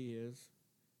roommate he is,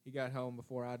 he got home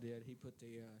before I did. He put the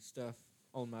stuff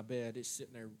on my bed. It's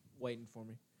sitting there waiting for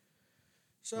me.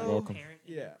 So welcome. Parent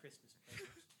and Yeah. Christmas presents.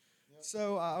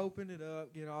 So I open it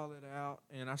up, get all that out,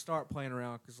 and I start playing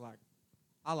around because, like,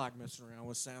 I like messing around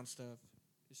with sound stuff.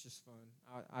 It's just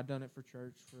fun. I done it for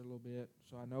church for a little bit,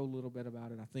 so I know a little bit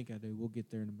about it. I think I do. We'll get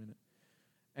there in a minute.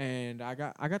 And I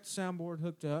got the soundboard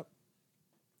hooked up,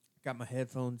 got my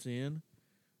headphones in,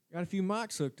 got a few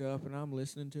mics hooked up, and I'm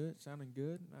listening to it, sounding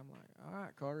good. And I'm like, all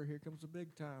right, Carter, here comes the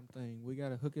big time thing. We got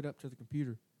to hook it up to the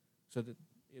computer so that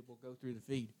it will go through the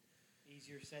feed.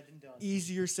 Easier said than done.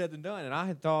 Easier said than done. And I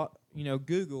had thought,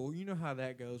 Google, you know how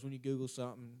that goes when you Google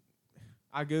something.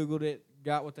 I Googled it,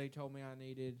 got what they told me I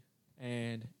needed,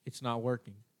 and it's not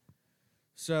working.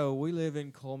 So we live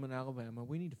in Coleman, Alabama.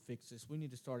 We need to fix this. We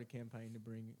need to start a campaign to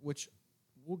bring it, which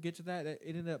we'll get to that. It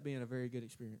ended up being a very good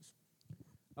experience.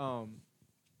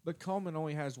 But Coleman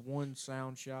only has one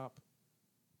sound shop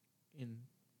in,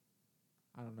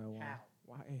 I don't know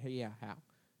why. How?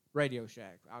 Radio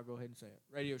Shack. I'll go ahead and say it.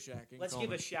 Radio Shack in Let's Coleman.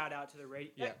 give a shout out to the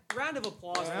radio. Yeah. Round of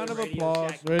applause. Round for of Radio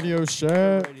applause. Shack. Radio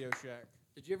Shack. Radio Shack.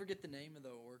 Did you ever get the name of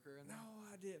the worker in there? No,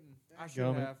 I didn't. I should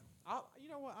Gummit. have. You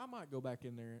know what? I might go back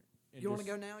in there. And You want to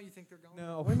just- go now? You think they're going?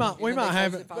 No. We might Even though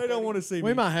have they it. close at They don't 5:30? want to see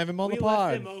We me. might have him on We the left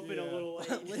pod. them open a little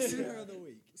late. Listener of the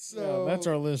week. So Yeah, that's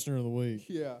our listener of the week.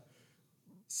 Yeah.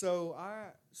 So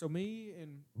me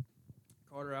and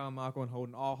Carter, Alan, Michael, and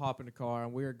Holden all hop in the car,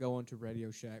 and we're going to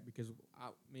Radio Shack because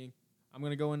I'm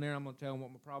going to go in there. I'm going to tell them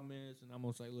what my problem is, and I'm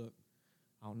going to say, look,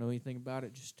 I don't know anything about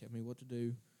it. Just tell me what to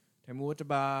do. Tell me what to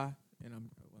buy, and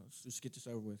let's just get this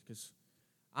over with because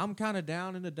I'm kind of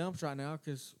down in the dumps right now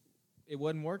because it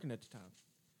wasn't working at the time.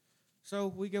 So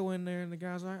we go in there, and the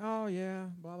guy's like, oh, yeah,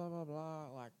 blah, blah, blah, blah,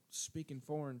 like speaking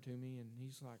foreign to me, and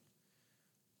he's like,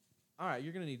 all right,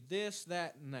 you're going to need this,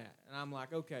 that, and that. And I'm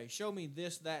like, okay, show me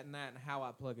this, that, and that, and how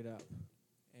I plug it up.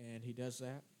 And he does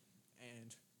that.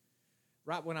 And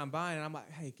right when I'm buying it, I'm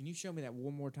like, hey, can you show me that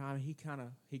one more time? He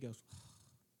goes,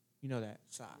 you know that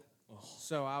sigh. Oh.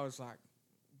 So I was like,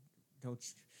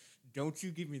 don't you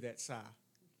give me that sigh.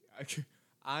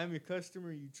 I'm a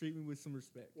customer. You treat me with some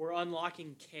respect. We're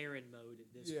unlocking Karen mode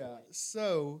at this point.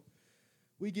 So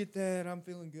we get that. I'm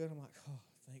feeling good. I'm like, oh,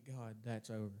 thank God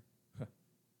that's over.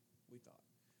 We thought.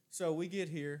 So we get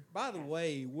here. By the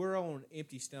way, we're on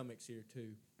empty stomachs here too.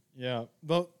 Yeah.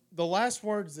 The last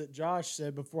words that Josh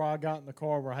said before I got in the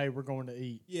car were, hey, we're going to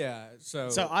eat. Yeah. So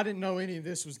I didn't know any of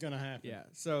this was going to happen. yeah.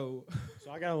 So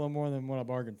So I got a little more than what I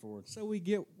bargained for. so we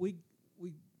get what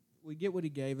he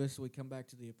gave us. We come back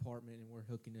to the apartment and we're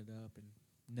hooking it up and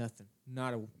nothing.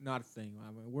 Not a thing.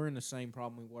 I mean, we're in the same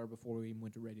problem we were before we even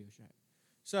went to Radio Shack.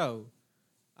 So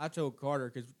I told Carter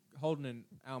because Holden and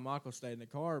Al Michael stayed in the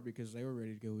car because they were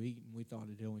ready to go eat, and we thought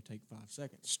it'd only take 5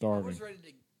 seconds. I Starving. was ready to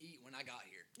eat when I got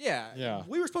here. Yeah.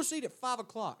 We were supposed to eat at 5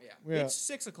 o'clock. Yeah. Yeah. It's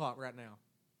 6 o'clock right now.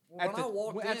 Well,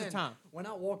 At the time. When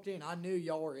I walked in, I knew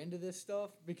y'all were into this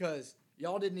stuff because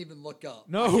y'all didn't even look up.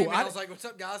 No, I came in, I I was like, "What's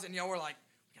up, guys?" And y'all were like,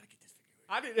 "We gotta get this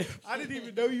figured out." I didn't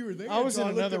even know you were there. I was in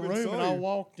until another looked up room and saw I you.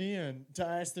 walked in to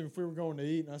ask them if we were going to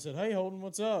eat, and I said, "Hey, Holden,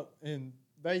 what's up?" And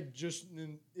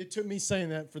and it took me saying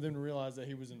that for them to realize that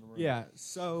he was in the room. Yeah,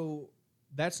 so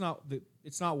it's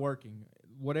not working.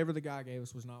 Whatever the guy gave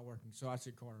us was not working. So I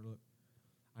said, Carter, look,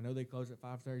 I know they close at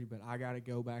 5:30, but I got to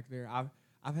go back there.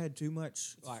 I've had too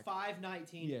much. It's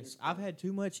 5:19. Yes, I've had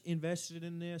too much invested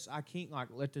in this. I can't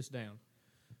let this down.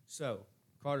 So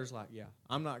Carter's like, yeah,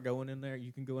 I'm not going in there.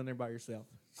 You can go in there by yourself.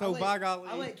 So by golly,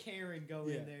 I let Karen go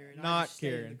in there. And I not just stayed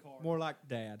in Karen, the car. more like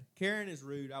Dad. Karen is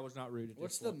rude. I was not rude at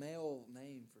What's this the point. male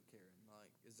name for Karen?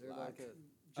 Like, is there like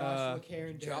a Joshua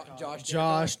Karen Derrick.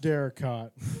 Josh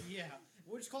Derricott. Yeah,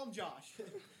 we'll just call him Josh.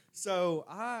 So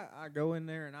I go in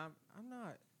there and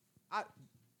I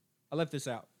left this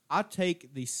out. I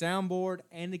take the soundboard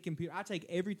and the computer. I take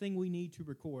everything we need to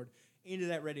record into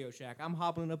that Radio Shack. I'm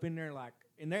hopping up in there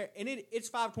it's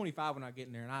 5:25 when I get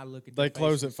in there and I look at They their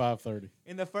close at faces. 5:30.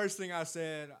 And the first thing I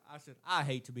said, I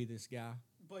hate to be this guy,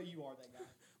 But you are that guy.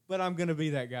 but I'm gonna be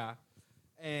that guy.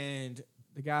 And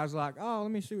the guy's like, "Oh,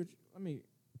 let me see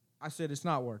I said it's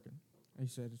not working." He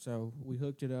said, so we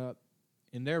hooked it up,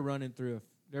 and they're running through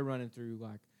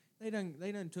like they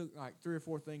done took like 3 or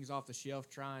 4 things off the shelf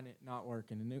trying it, not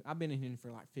working. And I've been in here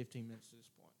for like 15 minutes at this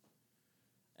point.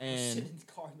 We're sitting And in the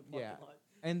car in the parking yeah. lot.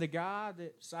 and the guy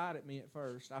that sided me at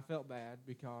first, I felt bad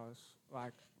because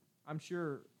like I'm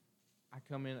sure I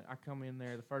come in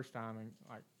there the first time and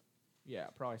like yeah,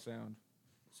 it probably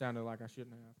sounded like I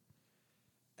shouldn't have.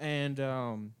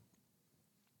 And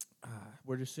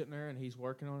we're just sitting there and he's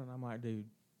working on it and I'm like, dude,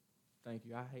 thank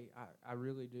you. I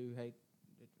really do hate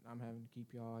that I'm having to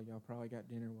keep y'all. Y'all probably got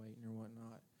dinner waiting or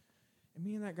whatnot. And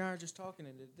me and that guy are just talking,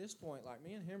 and at this point, like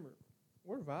me and him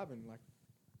we're vibing like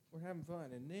We're having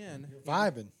fun. And then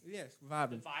Vibing. Yes, The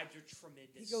vibing. vibes are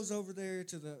tremendous. He goes over there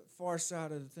to the far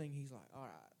side of the thing. He's like, all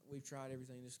right, we've tried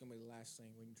everything. This is going to be the last thing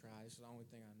we can try. This is the only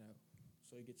thing I know.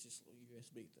 So he gets this little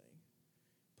USB thing,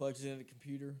 plugs it into the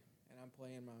computer, and I'm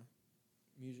playing my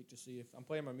music I'm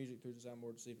playing my music through the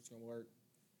soundboard to see if it's going to work.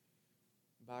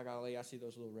 By golly, I see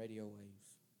those little radio waves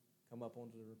come up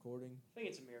onto the recording. I think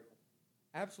it's a miracle.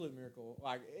 Absolute miracle.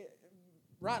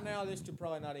 Right now, this could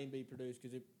probably not even be produced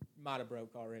because it might have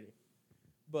broke already.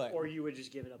 But Or you would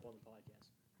just give it up on the podcast.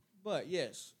 But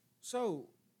yes, so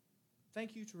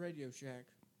thank you to Radio Shack.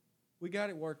 We got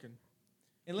it working.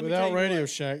 And let me tell Without you Radio what,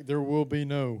 Shack, there will be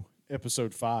no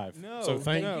episode 5. No, So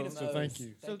thank no. you. So thank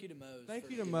you. Thank you to Moe's. Thank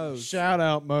for you to the- Moe's. Shout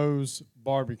out Moe's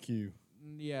Barbecue.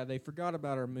 Yeah, they forgot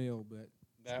about our meal, but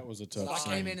That was a So tough I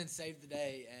came scene. in and saved the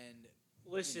day, and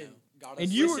Listen, got us. and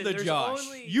you Listen, were the there's Josh.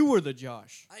 only- You were the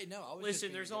Josh. Hey, no, I was. just listen.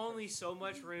 being There's a good only person. so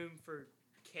much room for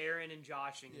Karen and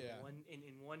Joshing Yeah. in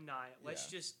one night.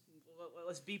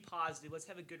 Let's be positive. Let's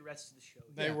have a good rest of the show.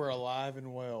 They Yeah. were alive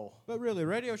and well. But really,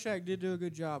 Radio Shack did do a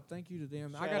good job. Thank you to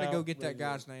them. I Shout got to go out get that Radio.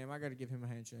 guy's name. I got to give him a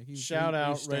handshake. Shout he out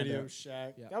was stand Radio up.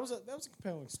 Shack. Yeah. That was a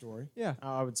compelling story. Yeah.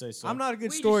 I would say so. I'm not a good We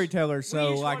just- storyteller,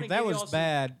 so just like wanna if that give was y'all some-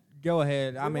 bad, go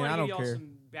ahead. I We mean, wanna I give don't y'all care.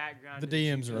 Some background The to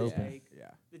DMs are Juco open. Take.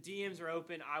 Yeah. The DMs are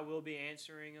open. I will be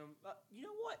answering them. You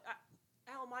know what,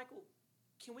 Al Michael?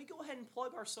 Can we go ahead and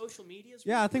plug our social medias?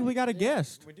 Yeah, real I think we quick? got a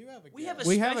guest. We do have a We have a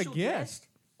We have a special guest.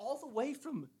 all the way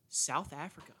from South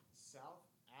Africa. South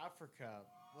Africa.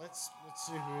 Let's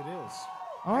see who it is.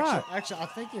 All right. Actually, I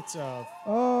think it's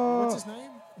what's his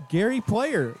name? Gary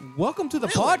Player. Welcome to the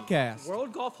Really? podcast.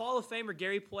 World Golf Hall of Famer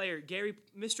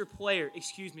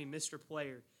Mr.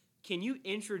 Player. Can you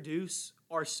introduce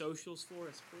our socials for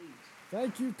us, please?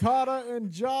 Thank you, Carter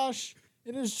and Josh.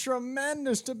 It is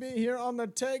tremendous to be here on the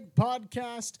Take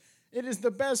podcast. It is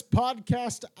the best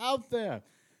podcast out there.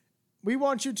 We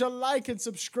want you to like and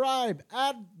subscribe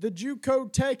at the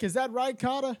Juco Take. Is that right,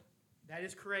 Carter? That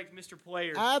is correct, Mr.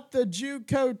 Player. At the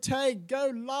Juco Take.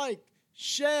 Go like,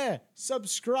 share,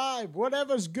 subscribe.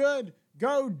 Whatever's good,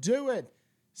 go do it.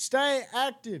 Stay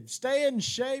active, stay in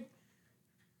shape,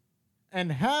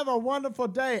 and have a wonderful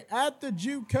day at the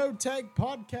Juco Take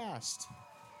podcast.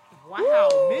 Wow,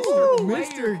 Mr. Player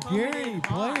Mr. coming Gary in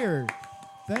hot. Player.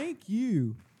 Thank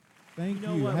you. Thank You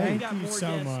know you. what? Hey, We got more guests.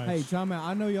 hey, time out.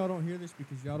 I know y'all don't hear this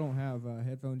because y'all don't have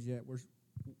headphones yet.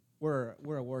 We're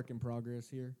a work in progress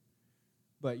here,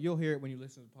 but you'll hear it when you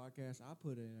listen to the podcast. I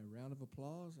put in a round of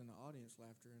applause and the audience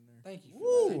laughter in there. Thank you. For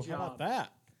Woo, that. how about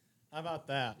that? How about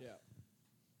that? Yeah.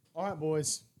 All right,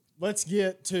 boys. Let's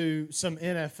get to some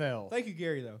NFL. Thank you,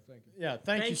 Gary. Though. Thank you. Yeah,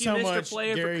 thank you Thank so you, Mr. much,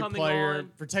 Player, for Gary coming Player,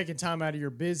 on. for taking time out of your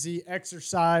busy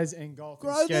exercise and golfing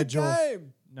Grow the schedule.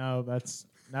 game. No,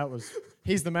 that was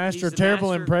he's the master He's of the terrible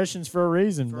master impressions for a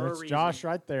reason. for a That's reason. Josh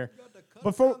right there. Got to cut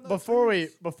Before down the before we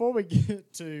trees. before we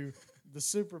get to the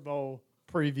Super Bowl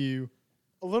preview,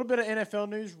 a little bit of NFL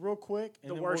news real quick. And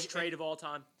The then worst trade of all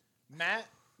time.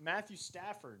 Matthew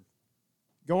Stafford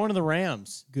going to the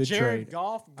Rams. Good Jared trade.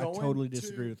 Goff I going totally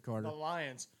disagree to with Carter. the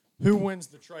Lions. Who wins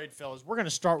the trade, fellas? We're going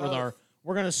to start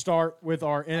with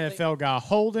our NFL guy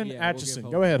Holden Yeah, we'll give Atchison.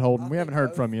 Holden. Go ahead, Holden. I We think haven't heard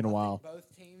both- from you in a I think while.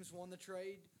 Both teams won the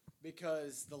trade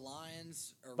because the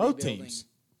Lions are Both rebuilding. teams.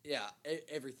 Yeah,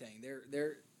 everything.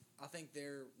 They're. I think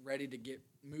they're ready to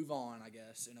move on. I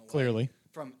guess in a way. Clearly,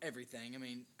 From everything. I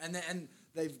mean, and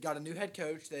they've got a new head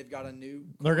coach. They've got a new.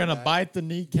 they're going to quarterback, bite the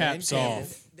kneecaps Dan and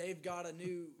off. They've got a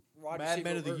new wide Mad receiver.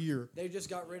 Man of the or- Year. They just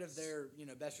got rid of their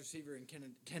best receiver in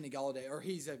Kenny Galladay, or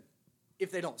he's a. If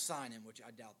they don't sign him, which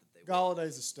I doubt that they will.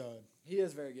 Galladay's a stud. He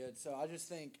is very good. So I just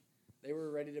think they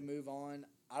were ready to move on.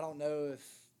 I don't know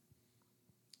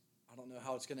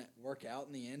how it's going to work out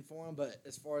in the end for them, but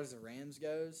as far as the Rams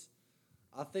goes,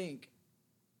 I think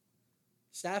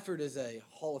Stafford is a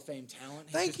Hall of Fame talent.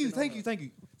 He's Thank just you. been on Thank the- you. Thank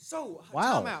you. So,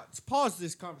 Wow. time out. Let's pause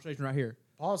this conversation right here.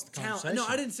 Pause the Talent. conversation. No,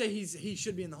 I didn't say he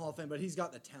should be in the Hall of Fame, but he's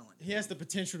got the talent. He has the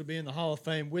potential to be in the Hall of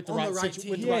Fame with the On right, the right with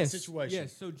team. the right situation.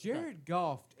 Yes. So Jared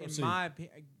Goff, Proceed.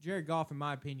 Jared Goff, in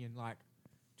my opinion, like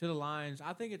to the Lions,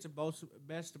 I think it's a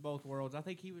best of both worlds. I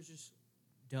think he was just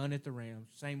done at the Rams,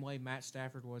 same way Matt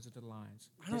Stafford was at the Lions.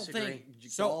 I don't Disagree. think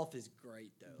So- golf is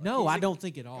great though. Like, No, he's I a- don't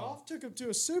think at all. Golf took him to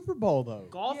a Super Bowl though.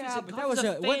 Golf is yeah, a, but Goff that was is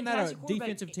wasn't that a fantastic quarterback.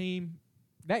 defensive team?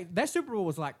 That Super Bowl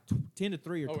was like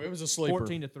 10-3 or Oh, it was a sleeper.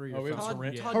 14-3 or Oh, it was something.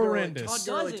 horrendous. Yeah. horrendous. Todd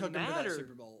Gurley Doesn't took him to matter. that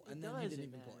Super Bowl, and It then he doesn't didn't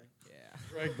even matter. play. Yeah.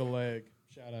 Greg the leg.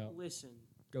 Shout out. Listen,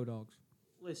 Go Dogs.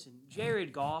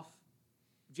 Jared Goff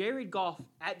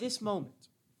at this moment,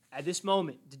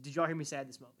 did y'all hear me say at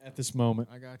this moment, At this moment,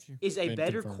 I got you. is a Been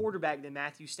better confirmed. quarterback than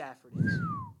Matthew Stafford is.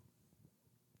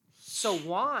 So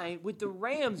why would the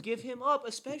Rams give him up,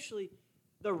 especially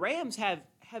the Rams have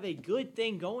a good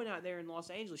thing going out there in Los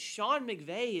Angeles. Sean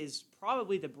McVay is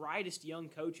probably the brightest young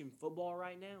coach in football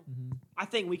right now. Mm-hmm. I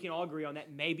think we can all agree on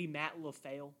that. Maybe Matt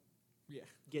LaFleur. Yeah.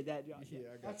 Get that job. Yeah,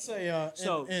 I got I'd say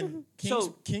So- and so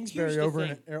Kingsbury here's the over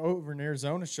thing. in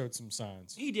Arizona showed some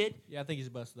signs. He did. Yeah, I think he's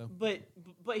a bust though. But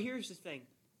here's the thing.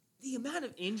 The amount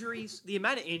of injuries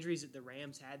that the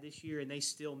Rams had this year and they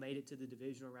still made it to the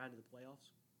divisional round of the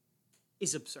playoffs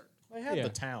is absurd. They have Yeah. the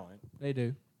talent. They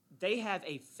do. They have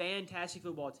a fantastic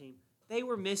football team. They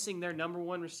were missing their number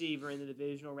one receiver in the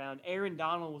divisional round. Aaron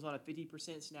Donald was on a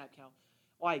 50% snap count.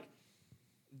 Like,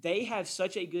 they have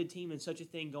such a good team and such a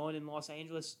thing going in Los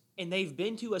Angeles, and they've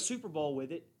been to a Super Bowl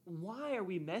with it. Why are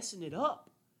we messing it up?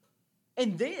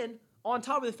 And then, on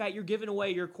top of the fact you're giving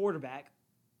away your quarterback,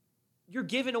 you're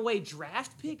giving away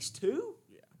draft picks too?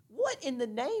 Yeah. What in the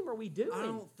name are we doing? I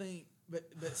don't think, but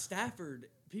Stafford,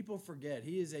 people forget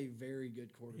he is a very good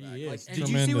quarterback. He is. Like, and Did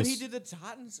you see what Tremendous. he did to the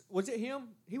Titans? Was it him?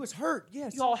 He was hurt.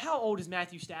 Yes. Y'all, how old is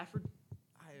Matthew Stafford?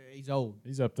 He's old.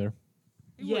 He's up there.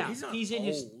 Yeah, he's not he's old. in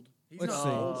his. He's Let's not see.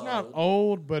 old. He's not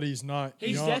old, but he's not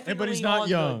He's young. definitely But he's not on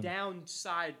young. the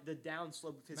downside, the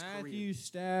downslope of his Matthew career.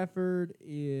 Stafford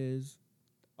is.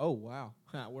 Oh wow,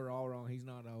 we're all wrong. He's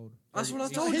not old. That's what I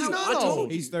He's- told he's you. not I old.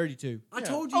 told you. He's 32. I Yeah.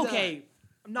 told you Okay,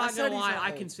 I'm not I said gonna he's lie. not I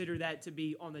old. consider that to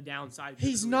be on the downside. Of his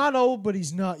He's career. not old, but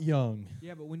he's not young.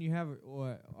 Yeah, but when you have,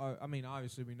 I mean,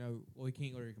 obviously we know. Well, we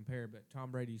can't really compare, but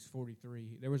Tom Brady's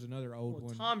 43. There was another old Well,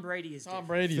 one. Tom Brady is. Tom different.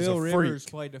 Brady's Phil a Rivers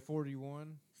freak. played to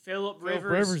 41. Philip Philip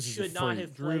Rivers, Rivers is a should not freak.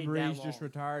 have Drew played that Brees long. just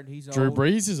retired. He's Drew old.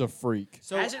 Brees is a freak.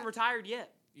 So Hasn't retired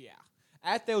yet. yeah,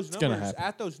 at those It's gonna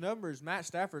numbers, happen. Matt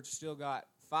Stafford's still got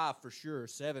 5 for sure,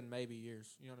 7 maybe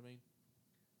years. You know what I mean?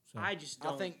 So. I just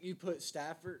don't. I think you put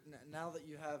Stafford now that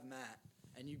you have Matt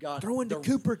and you got Throw in the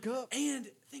Cooper Cup. And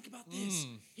think about this: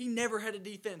 he never had a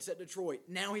defense at Detroit.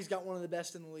 Now he's got one of the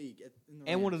best in the league,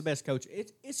 And one of the best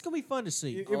coaches. It's gonna be fun to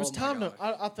see. It was Oh my time to.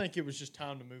 gosh. I think it was just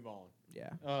time to move on. Yeah.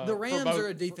 The For Rams both- are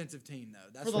a defensive team, though.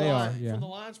 That's For the what They are, Lions, yeah. from the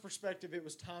Lions' perspective, it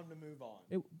was time to move on.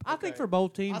 I think Okay. for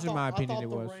both teams, in my I opinion, thought it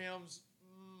was. the Rams.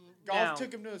 Golf Now-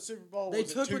 took him to the Super Bowl. They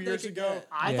was it took 2 what they years could ago. get.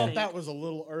 I I thought think- that was a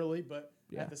little early, but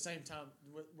Yeah. at the same time,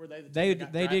 were they the team They that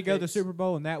got they draft did go to the picks? Super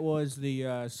Bowl, and that was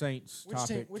the Saints Which team-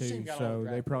 topic which team too. got all So the they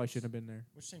draft probably picks? shouldn't have been there.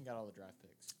 Which team got all the draft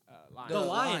picks? The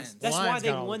Lions. That's The why Lions they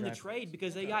got all the won the draft trade picks.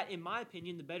 because they Okay. got, in my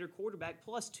opinion, the better quarterback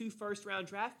plus 2 first-round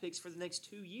draft picks for the next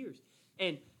 2 years.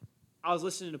 And I was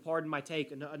listening to Pardon My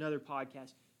Take, another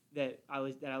podcast that I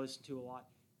listen to a lot,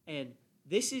 and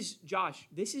this is Josh.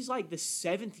 This is like the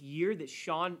 7th year that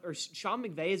Sean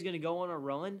McVay is going to go on a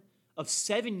run of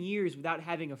 7 years without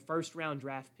having a first-round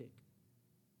draft pick.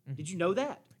 Did you know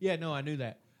that? Yeah, no, I knew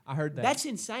that. I heard that. That's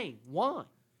insane. Why?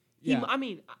 Yeah.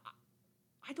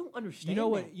 I don't understand. You know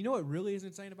what? that. You know what really is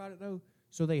insane about it though.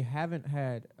 So they haven't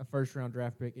had a first round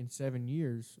draft pick in 7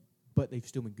 years, but they've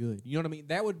still been good. You know what I mean?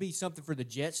 That would be something for the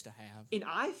Jets to have. And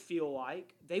I feel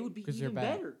like they would be 'Cause they're even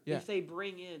bad. better Yeah. if they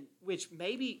bring in, which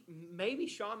maybe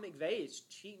Sean McVay is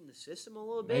cheating the system a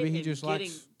little bit Maybe he and just getting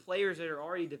likes- players that are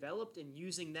already developed and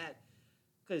using that.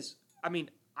 Because,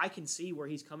 I can see where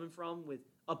he's coming from with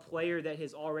a player that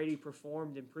has already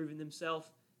performed and proven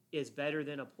himself is better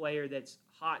than a player that's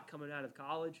hot coming out of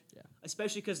college. Yeah.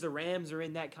 Especially because the Rams are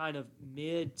in that kind of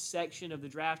mid-section of the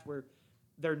draft where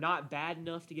they're not bad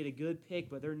enough to get a good pick,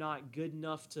 but they're not good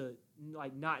enough to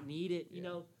not need it, you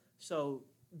know? So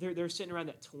they're sitting around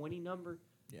that 20 number,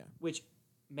 Yeah. which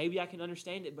maybe I can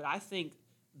understand it, but I think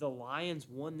the Lions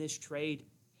won this trade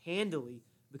handily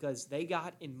because they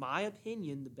got, in my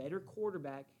opinion, the better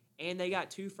quarterback, and they got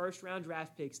 2 first-round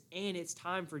draft picks, and it's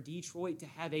time for Detroit to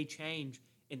have a change,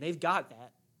 and they've got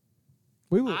that.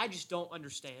 We will. I just don't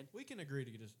understand. We can agree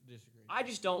to disagree. I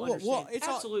just don't Well, understand. it's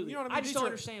all- Absolutely. you know what I I mean? just These don't are-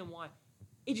 understand why.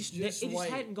 It just wait.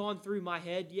 hadn't gone through my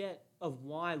head yet of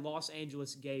why Los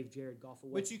Angeles gave Jared Goff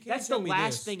away. But you can't That's the tell me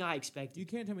last this. thing I expected. You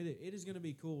can't tell me that it is going to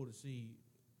be cool to see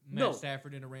Matt No.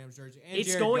 Stafford in a Rams jersey and It's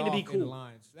Jared going to Goff be in the cool.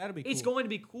 Lions. That'll be cool. It's going to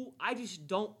be cool. I just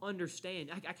don't understand.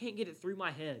 I can't get it through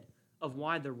my head of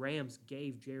why the Rams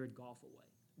gave Jared Goff away.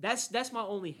 That's my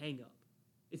only hang-up,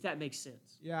 if that makes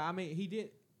sense. Yeah, I mean, he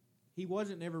did. He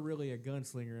wasn't never really a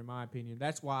gunslinger, in my opinion.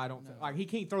 That's why I don't like. He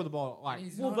can't throw the ball. Like,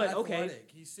 He's Well, not but, okay. athletic.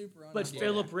 He's super But unathletic.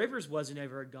 Philip Rivers wasn't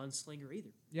ever a gunslinger either.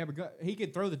 yeah, but he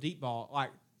could throw the deep ball.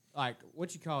 Like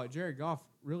what you call it, Jared Goff.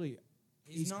 Really,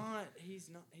 He's not.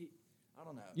 I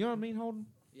don't know. you know what I mean, Holden?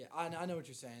 Yeah, I know what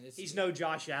you're saying. He's no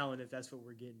Josh Allen if that's what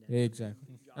we're getting at.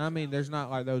 Exactly. Josh I mean, Allen. there's not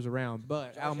like those around,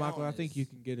 but Josh Al Michael, I Allen think is- you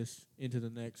can get us into the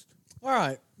next. All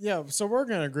right. Yeah. So we're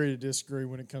going to agree to disagree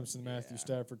when it comes to the Matthew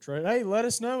Stafford trade. Hey, let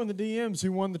us know in the DMs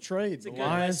who won the trade. It's a the good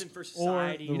Lions lesson for or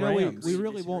society. the You know, we Rams.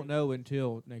 really Disagree. won't know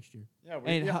until next year. Yeah,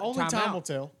 And only time time out. will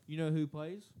tell. You know who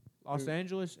plays? Los Who?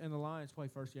 Angeles and the Lions play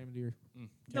first game of the year.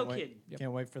 No wait. kidding. Yep.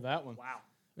 Can't wait for that one. Wow.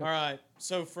 Yep. All right.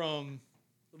 So there'll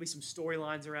There'll be some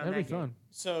storylines around That'll that be fun.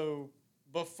 So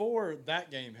before that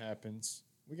game happens,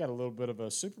 we got a little bit of a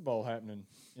Super Bowl happening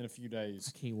in a few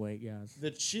days. I can't wait, guys.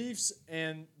 The Chiefs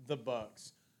and the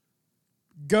Bucks.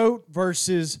 Goat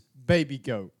versus baby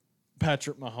goat.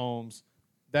 Patrick Mahomes.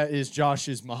 That is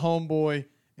Josh's Mahomes boy.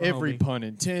 Every Mahomie. pun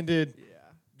intended. Yeah.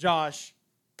 Josh,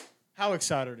 how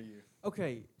excited are you?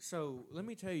 Okay, so let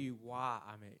me tell you why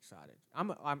I'm excited.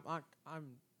 I'm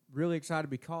really excited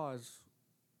because,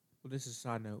 well, this is a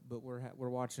side note, but we're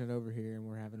watching it over here and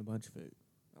we're having a bunch of food.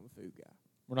 I'm a food guy.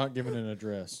 We're not giving an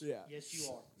address. Yeah. Yes,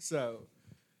 you are. So,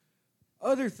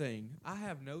 other thing, I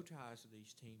have no ties to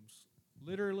these teams.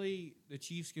 Literally, the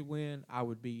Chiefs could win, I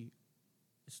would be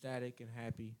ecstatic and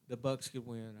happy. The Bucks could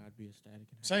win, I'd be ecstatic and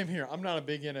happy. Same here. I'm not a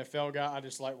big NFL guy. I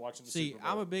just like watching the See, Super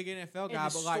Bowl. I'm a big NFL And guy,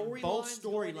 the but like both storylines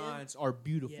going in? storylines are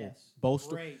beautiful. Yes. Both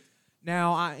Great.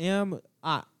 Now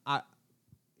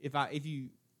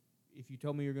if you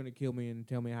told me you're going to kill me and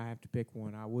tell me I have to pick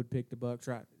one, I would pick the Bucks.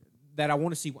 Right? That I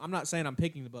want to see. I'm not saying I'm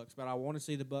picking the Bucks, but I want to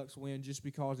see the Bucks win just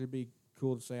because it'd be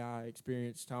cool to say I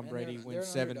experienced Tom And Brady they're win an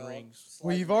 7 underdog. rings.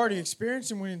 Well, you've already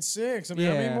experienced him winning 6. I mean,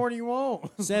 how many Yeah. more do you want?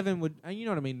 7 would, you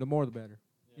know what I mean. The more, the better.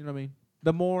 You know what I mean.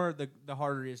 The more, the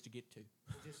harder it is to get to.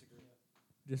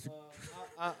 Just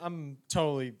I'm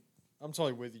totally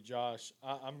with you, Josh.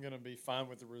 I'm going to be fine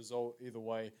with the result either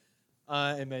way.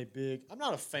 Am a big. I'm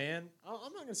not a fan. I'm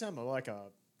not going to say I'm like a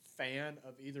fan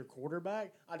of either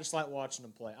quarterback. I just like watching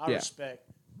them play. I Yeah. respect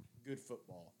good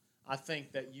football. I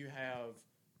think that you have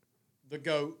the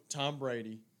GOAT, Tom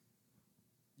Brady.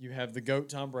 You have the GOAT,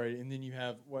 Tom Brady, and then you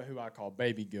have who I call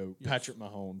baby GOAT, Yes. Patrick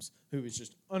Mahomes, who is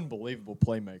just unbelievable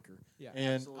playmaker. Yeah.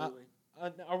 And Absolutely.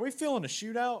 are we feeling a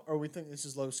shootout, or we think this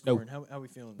is low scoring? How are we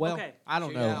feeling? well, Okay. I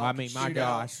don't know. Shootout. I mean, my Shootout.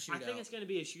 gosh. I think it's going to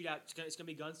be a shootout. It's going to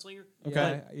be gunslinger. Okay.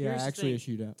 But Yeah, here's the actually a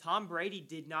thing. shootout. Tom Brady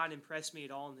did not impress me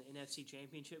at all in the NFC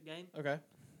Championship game. Okay.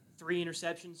 3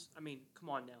 interceptions. I mean, come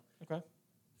on now. Okay.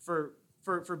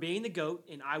 For being the GOAT,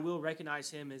 and I will recognize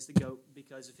him as the GOAT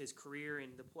because of his career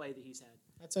and the play that he's had.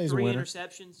 I'd say he's a 3 winner.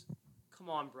 interceptions. Come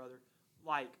on, brother.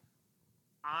 Like,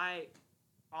 I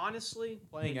honestly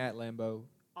Playing at Lambeau.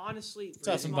 honestly for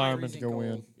Tough his environment to freezing go win,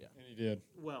 cold. Yeah. and he did.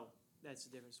 Well, that's a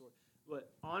different story.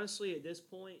 But honestly, at this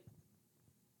point,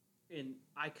 and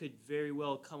I could very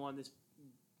well come on this.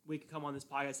 We could come on this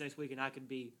podcast next week, and I could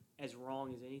be as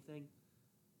wrong as anything.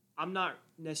 I'm not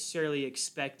necessarily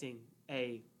expecting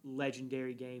a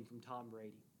legendary game from Tom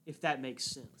Brady, if that makes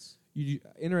sense.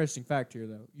 Interesting fact here,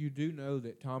 though. You do know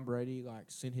that Tom Brady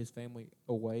sent his family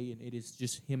away, and it is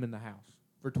just him in the house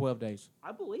for 12 days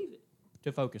I believe it.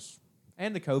 to focus,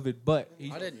 and the COVID. But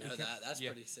I didn't know that. That's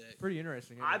yeah. pretty sick. Pretty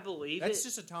interesting. isn't I it? believe That's it.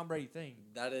 just a Tom Brady thing.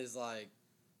 That is like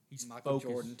He's Michael focused.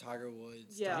 Jordan, Tiger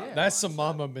Woods. Yeah. type That's some mindset.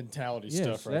 mama mentality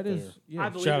stuff right that there. is. Yeah. I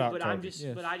believe Shout it, out but Kobe.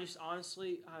 Yes. I just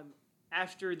honestly,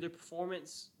 after the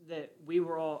performance that we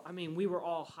were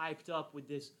all hyped up with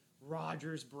this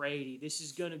Rodgers Brady. This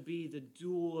is going to be the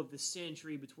duel of the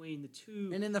century between the two.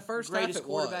 And in the first half, greatest it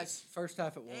was. quarterbacks. First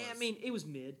half, it was. I mean, it was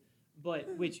mid, but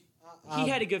he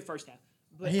had a good first half.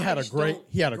 But He I had a just great, don't-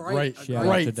 he had a great, Shout out to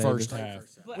great first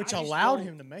Davis. half, but which I just allowed don't-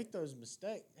 him to make those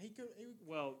mistakes. He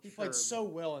Well, played sure, so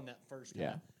well in that first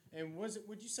Yeah. half. And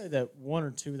would you say that 1 or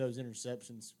 2 of those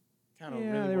interceptions kind of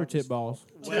Yeah, really they were weren't his tip balls.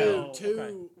 fault? Well, Two.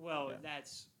 okay. Well, Yeah.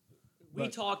 that's we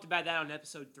But- talked about that on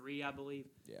episode 3, I believe.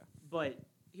 Yeah. But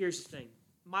here's the thing: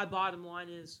 my bottom line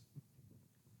is,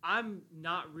 I'm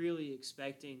not really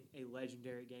expecting a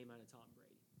legendary game out of Tom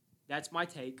Brady. That's my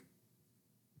take.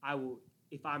 I will,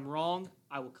 if I'm wrong,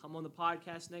 I will come on the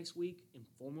podcast next week and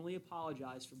formally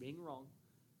apologize for being wrong.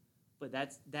 But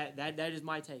that is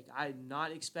my take. I'm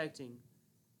not expecting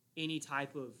any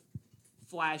type of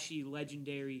flashy,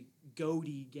 legendary,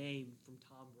 goaty game from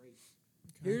Tom Brady.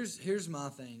 Here's my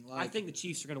thing. Like, I think the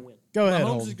Chiefs are going to win. Go ahead, Mahomes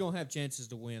Holden. is going to have chances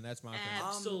to win. That's my thing.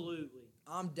 Absolutely.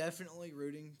 I'm definitely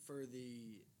rooting for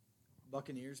the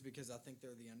Buccaneers because I think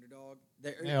they're the underdog.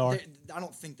 They are. I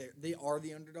don't think they are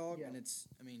the underdog, Yeah. and it's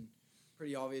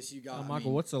pretty obvious. You got I Michael,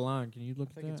 mean, what's the line? Can you look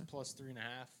I at think it's that? plus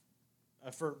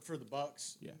 3.5 for the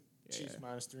Bucks. Yeah. Chiefs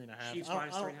minus 3.5. Chiefs I don't-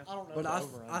 minus I don't- 3.5. I don't know. But the I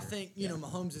over-under. think you know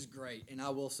Mahomes is great, and I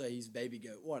will say he's baby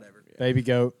goat, whatever. Yeah. Baby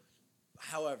goat.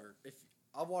 However, if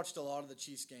I've watched a lot of the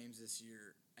Chiefs games this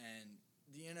year, and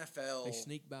the NFL, They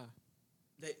sneak by.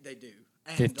 They do.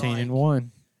 And 15-1,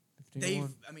 They've, 15-1.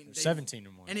 I mean, 17-1.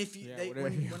 And if you, Yeah, whatever.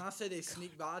 when I say they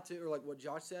sneak by too, or like what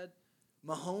Josh said,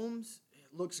 Mahomes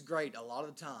looks great a lot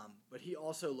of the time, but he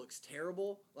also looks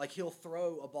terrible. Like he'll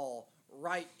throw a ball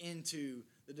right into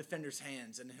the defender's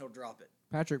hands and he'll drop it.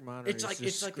 Patrick Minor It's is like- just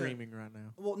it's like a- screaming right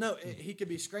now. Well, no, he could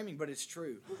be screaming, but it's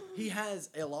true. He has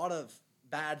a lot of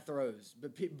bad throws,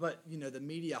 but you know the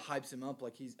media hypes him up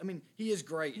like he's. I mean, he is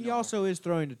great. and He all. also is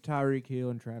throwing to Tyreek Hill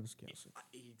and Travis Kelce.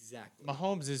 Exactly.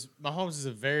 Mahomes is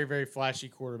a very, very flashy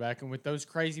quarterback, and with those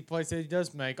crazy plays that he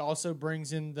does make, also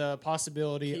brings in the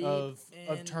possibility Keep of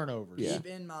in- turnovers. Yeah. Keep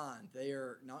in mind, they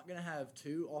are not going to have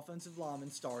two offensive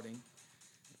linemen starting.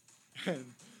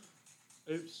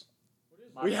 Oops.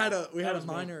 we had That a was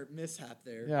me. minor mishap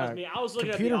there. That was me. I was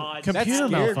looking Computer- at the odds. computer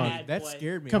That Bad scared me. malfunction. That play.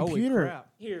 scared me. Computer. Holy crap.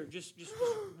 Here, just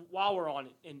while we're on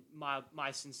it, and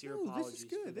my sincere Ooh, apologies. this is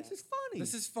for good. This that. is funny.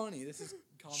 This is funny. This is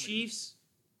comedy. Chiefs,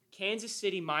 Kansas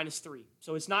City -3.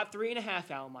 So it's not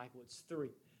 3.5, Alan Michael. It's 3.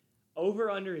 Over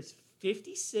under is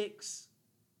 56.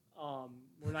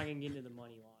 We're not gonna get into the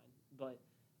money line, but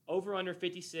over under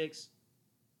 56.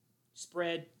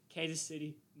 Spread Kansas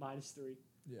City -3.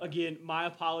 Yeah. Again, my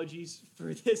apologies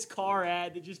for this car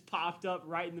ad that just popped up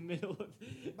right in the middle of.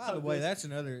 By the of way, this. that's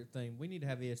another thing. We need to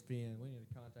have ESPN. We need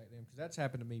to contact them because that's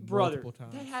happened to me Brother, multiple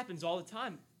times. that happens all the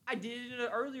time. I did it in an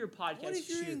earlier podcast. What if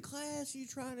you're Shoot. in class, you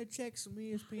trying to check some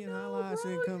ESPN highlights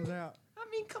and it bro. comes out? I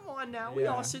mean, come on now. We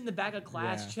Yeah. all sit in the back of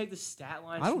class, Yeah. check the stat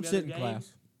lines. I from don't the sit other in game.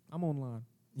 class. I'm online.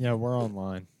 Yeah, we're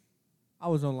online. I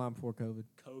was online before COVID.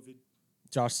 COVID.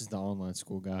 Josh is the online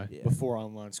school guy. Yeah. Before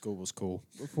online school was cool.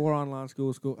 Before online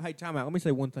school. Hey, time out. Let me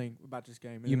say one thing about this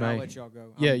game, and You then I'll may. let y'all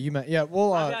go. Yeah, you may. Yeah,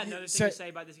 well, I've got another thing say- to say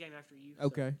about this game after you. so-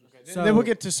 Okay. then, then we'll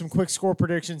get to some quick score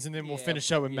predictions, and then we'll Yeah, finish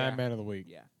up with yeah. Madman of the Week.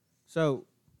 Yeah. So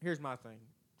here's my thing.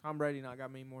 Tom Brady not got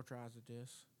many more tries at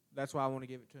this. That's why I want to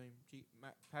give it to him.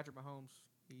 Patrick Mahomes,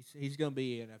 he's going to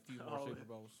be in a few more Oh. Super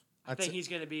Bowls. I think he's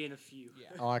going to be in a few.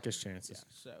 Yeah. I like his Yeah. chances.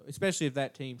 So especially if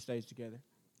that team stays together.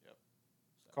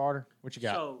 Carter, what you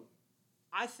got? So,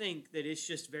 I think that it's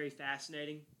just very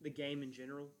fascinating, the game in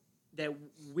general, that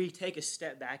we take a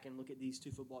step back and look at these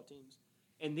two football teams.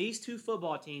 And these two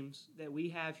football teams that we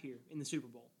have here in the Super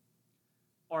Bowl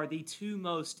are the two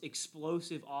most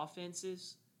explosive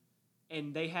offenses,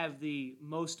 and they have the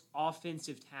most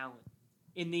offensive talent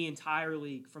in the entire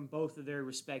league from both of their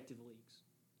respective leagues.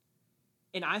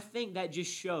 And I think that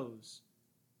just shows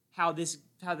how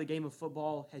the game of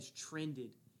football has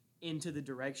trended into the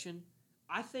direction.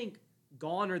 I think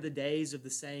gone are the days of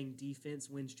the saying defense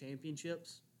wins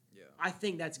championships. Yeah. I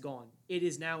think that's gone. It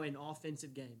is now an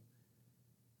offensive game.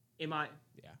 Yeah.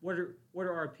 What are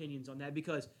our opinions on that?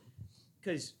 Because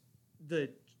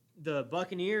the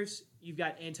Buccaneers, you've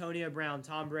got Antonio Brown,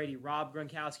 Tom Brady, Rob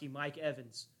Gronkowski, Mike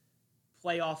Evans,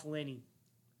 playoff Lenny.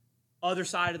 Other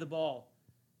side of the ball,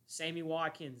 Sammy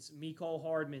Watkins, Mecole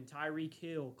Hardman, Tyreek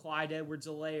Hill, Clyde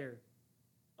Edwards-Helaire,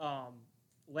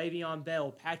 Le'Veon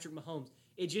Bell, Patrick Mahomes.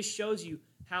 It just shows you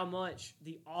how much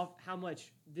the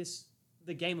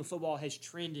game of football has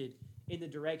trended in the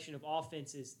direction of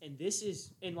offenses, and this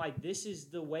is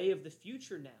the way of the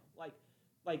future now.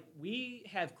 Like we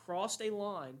have crossed a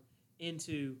line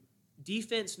into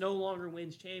defense no longer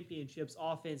wins championships,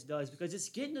 offense does, because it's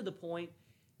getting to the point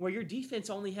where your defense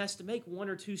only has to make one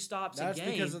or two stops That's a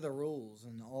game. because of the rules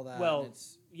and all that. Well, and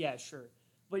it's, yeah, sure.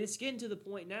 But it's getting to the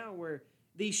point now where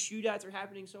these shootouts are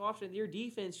happening so often, your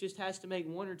defense just has to make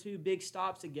one or two big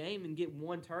stops a game and get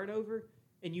one turnover,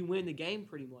 and you win the game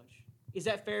pretty much. Is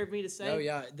that fair of me to say? oh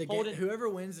yeah, Holden? whoever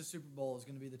wins the Super Bowl is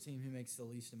going to be the team who makes the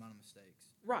least amount of mistakes.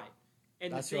 Right.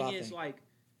 And That's the what thing I is, think.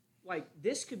 like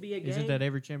this could be a game. Isn't that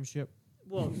every championship?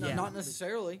 well, No, yeah, not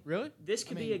necessarily. Really? This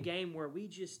could I be a mean- game where we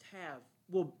just have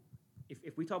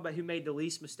if we talk about who made the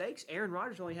least mistakes, Aaron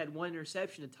Rodgers only had one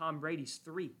interception and Tom Brady's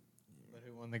 3. But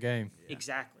who won the game?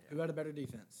 Exactly. Who had a better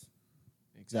defense?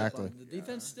 Exactly. The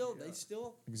defense still, they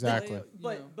still Exactly.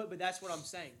 they, you know. But that's what I'm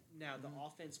saying. Now the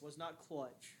offense was not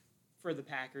clutch for the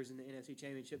Packers in the NFC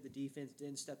Championship. The defense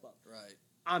didn't step up. right.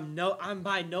 I'm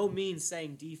by no means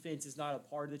saying defense is not a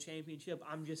part of the championship.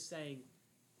 I'm just saying,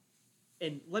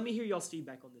 and let me hear y'all's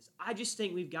feedback on this. I just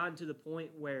think we've gotten to the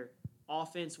point where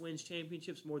offense wins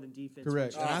championships more than defense.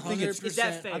 Correct. Wins And I think it's- Is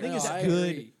that fair? I think No, it's I good.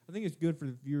 agree. I think it's good for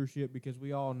the viewership because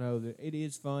we all know that it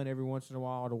is fun every once in a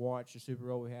while to watch the Super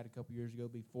Bowl we had a couple years ago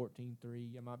be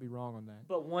 14-3. I might be wrong on that.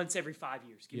 But once every 5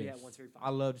 years. Give me Yes. that once every 5 I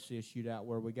love to see a shootout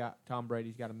where we got Tom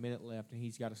Brady's got a minute left and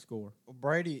he's got to score.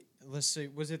 Brady, let's see,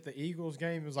 was it the Eagles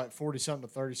game? It was like 40-something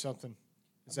to 30-something.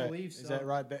 Is believe that so.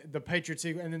 right? The Patriots,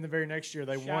 and then the very next year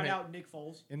they Shout won out it. Nick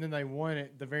Foles. And then they won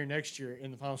it the very next year,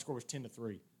 and the final score was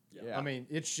 10-3. Yeah. I mean,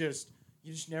 it's just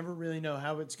you just never really know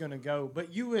how it's going to go.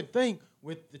 But you would think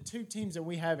with the two teams that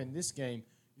we have in this game,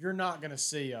 you're not going to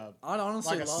see a. I'd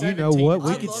honestly Like a love. You know what?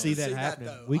 We I'd could love see to that happening.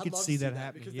 though. We I'd could love see to that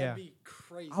happening. because Yeah. that'd be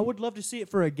crazy. I would love to see it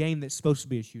for a game that's supposed to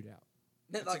be a shootout.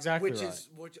 That's exactly which right. is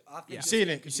which I think You this see it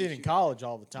game in could you be see it a in shootout. college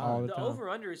all the time. All the The time.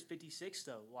 over-under is 56,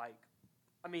 though. Like,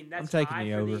 I mean, that's I'm taking high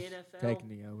the for over. the NFL. Taking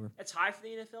the over. That's high for the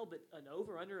NFL, but an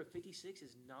over-under of 56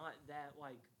 is not that,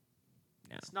 like,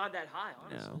 No. it's not that high,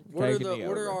 honestly. No. What are Taking the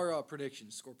what are over. our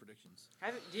predictions? Score predictions.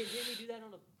 Didn't we do that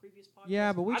on a previous podcast?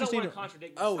 Yeah, but we I just don't need want to to-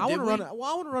 contradict Oh, myself. I did want to we? run. Well,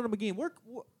 I want to run them again. We're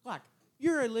like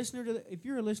you're a listener to. If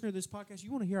you're a listener to this podcast, you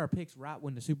want to hear our picks right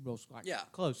when the Super Bowl's like Yeah.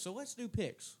 close. So let's do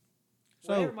picks.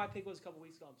 Whatever So my pick was a couple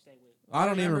weeks ago, I'm staying with it. I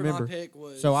don't even remember. My pick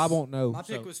was. So I won't know. My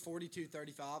pick so. was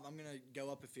 42-35. I'm gonna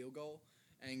go up a field goal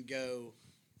and go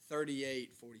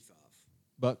 38-45.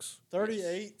 Bucks.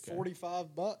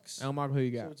 38-45 bucks. Al Michael, who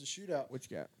you So got? it's a shootout. What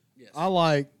you got? Yes. I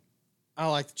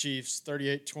like the Chiefs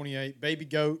 38-28. Baby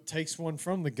Goat takes one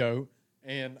from the Goat,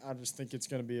 and I just think it's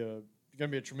going to be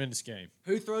a tremendous game.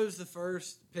 Who throws the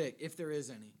first pick, if there is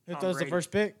any? Who Tom throws the Brady.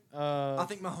 first pick? I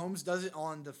think Mahomes does it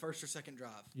on the first or second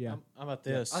drive. Yeah. How about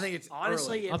this? I think it's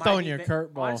Honestly, early. it I'm might throwing be you a be-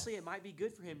 curveball. Honestly, it might be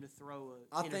good for him to throw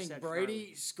a. I think interception Brady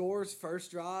early. scores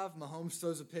first drive. Mahomes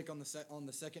throws a pick on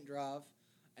the second drive,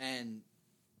 and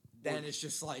then it's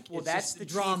just like Well, it's that's just the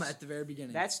drama Chiefs- at the very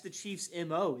beginning. That's the Chiefs'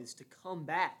 MO is to come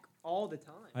back all the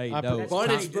time. Hey, I no. put- but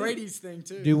Tom- it's Brady's thing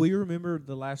too. Do we remember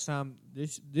the last time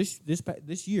this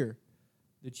year,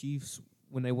 the Chiefs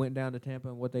when they went down to Tampa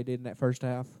and what they did in that first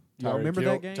half? Do y'all remember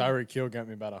that game? Tyreek Hill got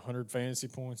me about 100 fantasy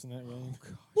points in that game.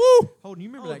 Woo! Holden, you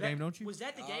remember that game, don't you? Was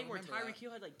that the I game where remember Tyreek that.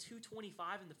 Hill had like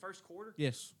 225 in the first quarter?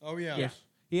 Yes. Oh, yeah. Yes.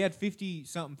 He had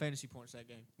 50-something fantasy points that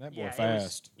game. That boy Yeah,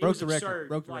 fast. It Broke was the record. absurd.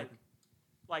 Broke the like, record.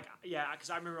 Like, yeah, because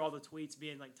I remember all the tweets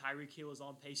being like Tyreek Hill is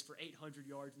on pace for 800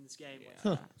 yards in this game.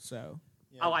 Like, So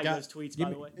I like Got- those tweets, give by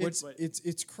me- the way. It's But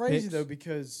it's crazy Picks? though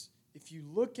because if you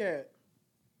look at,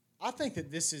 I think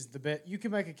that this is the bet. You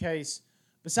can make a case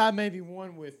beside maybe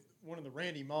one with one of the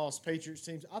Randy Moss Patriots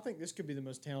teams. I think this could be the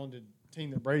most talented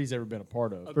team that Brady's ever been a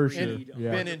part of. For agreed, sure.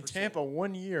 Yeah. Been in 100%. Tampa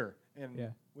 1 year, and Yeah.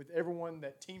 with everyone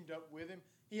that teamed up with him,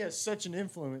 he has such an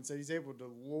influence that he's able to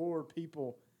lure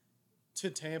people to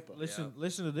Tampa.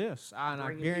 listen to this, and I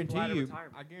Bringing people out of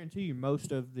guarantee you, retirement.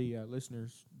 most of the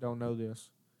listeners don't know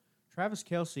this. Travis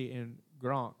Kelce and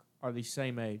Gronk are the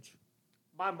same age.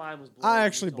 my mind was blown. I when you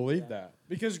actually told me believe that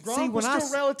because Gronk See, was when I still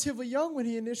s- relatively young when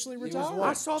he initially was retired. what?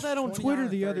 I saw that on 29 Twitter or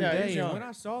the other 30. Yeah, he was day, and young. when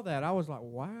I saw that, I was like,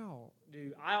 "Wow."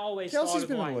 Dude, I always Kelsey's thought of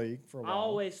been like, in the league for a I while.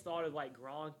 always thought of like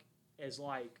Gronk as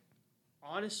like,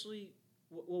 honestly,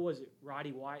 what was it?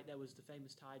 Roddy White, that was the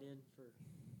famous tight end for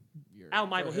Al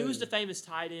Michael. Who was the famous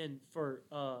tight end for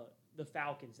the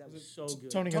Falcons? That was so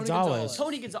good. Tony Tony Gonzalez. Gonzalez.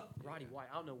 Tony Gonzalez. Roddy White.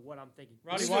 I don't know what I'm thinking.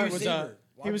 Roddy He's a White was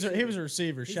receiver. he was a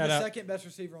receiver. He's Shout the out second best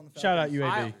receiver on the Falcons. shout out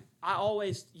UAB. I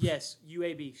always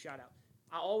UAB shout out.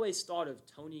 I always thought of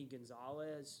Tony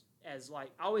Gonzalez as like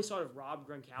I always thought of Rob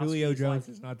Gronkowski. Julio as, Jones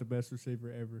like, is not the best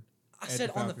receiver ever. I At said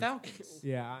the on the Falcons. Falcons.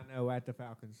 Yeah, I know at the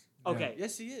Falcons. No. Okay,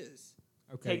 Yes, he is.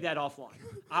 Okay. take that offline.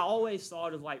 I always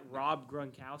thought of like Rob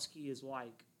Gronkowski as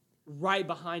like right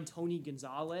behind Tony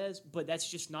Gonzalez, but that's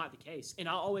just not the case. And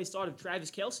I always thought of Travis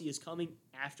Kelce as coming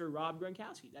after Rob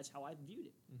Gronkowski. That's how I viewed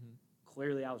it.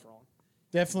 Clearly, I was wrong.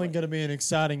 Definitely going to be an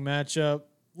exciting matchup.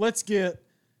 Let's get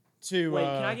to. Wait,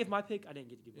 can I give my pick? I didn't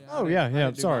get to give it. Yeah. Oh I yeah, didn't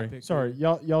yeah. do my Sorry, pick sorry.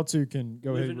 either. Y'all two can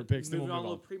go ahead with your picks. Then Moving we'll on a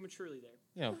move little prematurely there.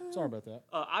 Yeah, sorry about that.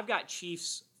 I've got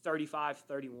Chiefs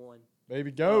 35-31.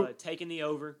 Baby, go. Taking the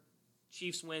over.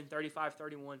 Chiefs win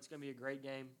 35-31. It's going to be a great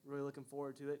game. Really looking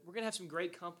forward to it. We're going to have some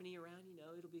great company around. You know,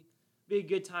 it'll be a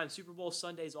good time. Super Bowl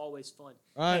Sunday is always fun.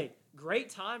 All right. Hey, great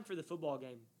time for the football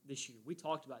game this year. We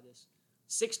talked about this.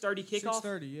 6:30 kickoff.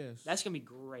 6:30, yes. That's going to be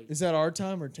great. Is that our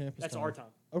time or Tampa's That's time? our time.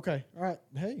 Okay. All right.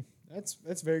 Hey,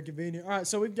 that's very convenient. All right.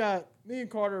 So we've got me and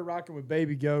Carter rocking with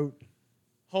Baby Goat.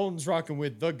 Holden's rocking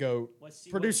with the Goat. Let's see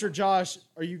Producer Josh,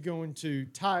 are you going to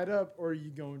tie it up or are you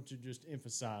going to just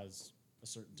emphasize a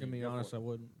certain To team? be Go for honest, it. I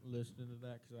wasn't listening to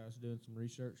that because I was doing some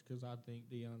research because I think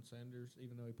Deion Sanders,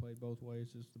 even though he played both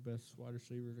ways, is the best wide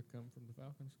receiver to come from the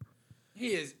Falcons. He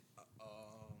is.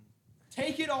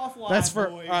 Take it offline, That's for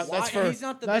boys. that's Why- for he's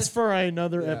not the that's best- for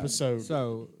another Yeah. episode.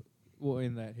 So we'll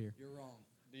end that here. You're wrong.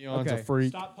 Deion's a Okay. freak.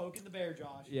 Stop poking the bear,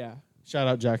 Josh. Yeah. Shout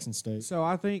out Jackson State. So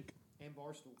I think And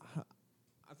Barstool.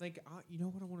 you know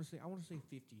what I want to see. I want to see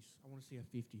 50s. I want to see a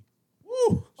 50.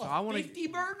 Woo! So I want 50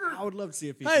 burger. I would love to see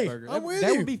a 50 Hey, burger. I'm with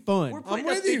that you. would be fun. We're putting a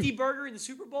with you. 50 burger in the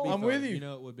Super Bowl. Be I'm fun. with you. You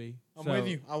know it would be. I'm So, with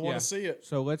you. I want yeah. to see it.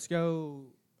 So let's go.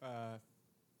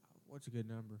 What's a good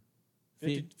number?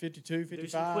 52, Do some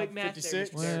 55, quick math there, 56.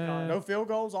 Mr. Derek Carr. No field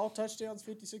goals, all touchdowns,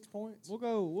 56 points. We'll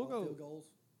go Field goals.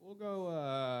 We'll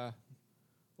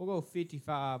go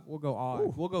 55. We'll go odd.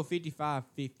 Ooh. We'll go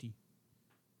 55-50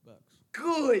 bucks.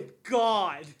 Good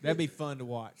God. That'd be fun to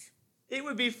watch. It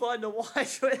would be fun to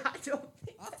watch, but I don't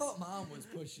think. I thought mine was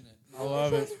pushing it. I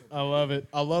love it. I love it.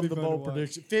 I love Be the fun to bold watch.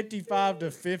 prediction. 55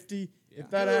 to 50. Yeah. If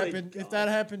that Good if that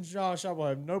happens, Josh, I will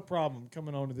have no problem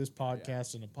coming onto this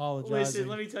podcast and apologizing. Listen,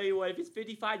 let me tell you what. If it's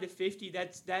 55 to 50,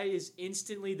 that is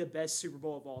instantly the best Super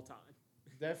Bowl of all time.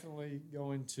 Definitely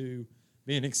going to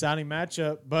be an exciting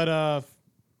matchup. But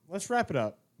let's wrap it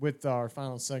up with our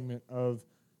final segment of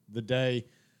the day.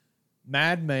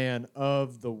 Madman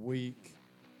of the Week.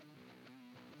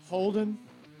 Holden,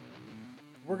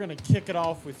 we're going to kick it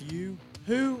off with you.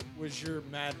 Who was your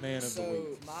Madman of the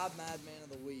Week? My Madman of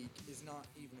the Week is not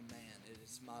even a man. It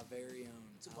is my very own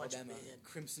a bunch of Alabama men.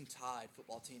 Crimson Tide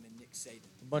football team and Nick Saban.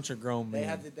 A bunch of grown men. They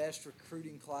have the best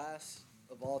recruiting class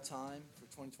of all time for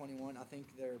 2021. I think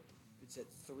it's at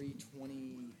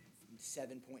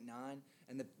 327.9,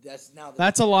 and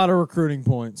That's a lot of recruiting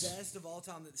points. best of all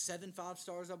time. 7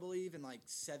 5-stars, I believe, and like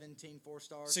 17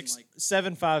 4-stars. Six, and like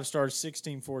 7 5-stars,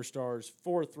 16 4-stars,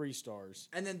 4 3-stars.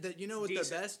 And then you know what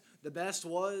Decent. the best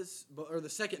was, or the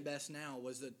second best now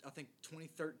was the I think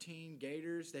 2013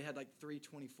 Gators. They had like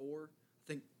 324. I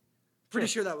think pretty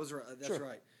sure that was right. That's Sure.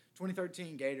 right.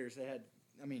 2013 Gators. They had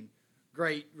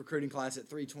great recruiting class at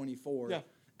 324. Yeah.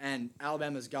 And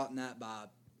Alabama's gotten that by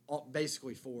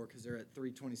basically 4 because they're at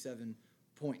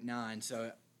 327.9.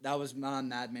 So that was my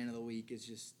Madman of the Week. Is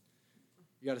just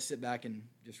you got to sit back and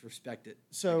just respect it. I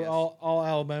So guess. all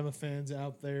Alabama fans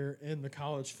out there in the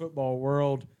college football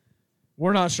world,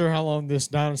 we're not sure how long this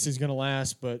dynasty is going to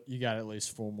last, but you got at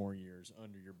least 4 more years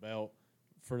under your belt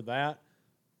for that.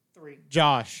 3.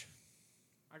 Josh,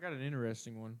 I got an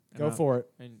interesting one. go for it.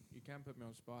 And you kind of put me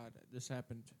on the spot. This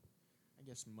happened, I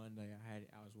guess Monday. I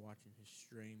was watching his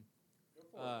stream.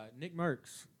 Nick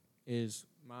Merckx is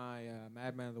my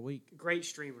Madman of the Week. Great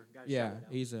streamer. Gotta Yeah, shout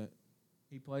it out.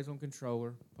 he plays on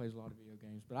controller, plays a lot of video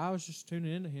games. But I was just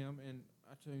tuning into him, and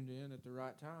I tuned in at the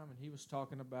right time, and he was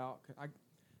talking about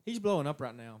he's blowing up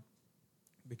right now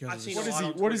because I've of seen the a lot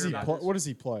on What does Twitter he about play? this. What does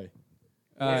he play?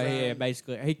 yeah,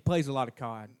 basically he plays a lot of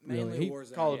COD. Mainly Really,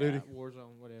 Warzone. Call of Duty.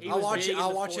 Warzone, whatever. He I was watch big I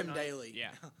into watch him Fortnite. daily.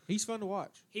 Yeah, he's fun to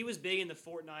watch, He was big in the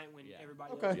Fortnite when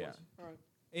everybody Okay. else Yeah. was. All right.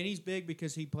 and he's big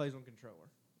because he plays on controller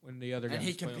when the other And guys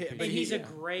he play can on pi- PC. But he's a Yeah.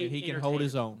 great and he can hold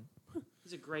his entertainer. own.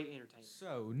 He's a great entertainer.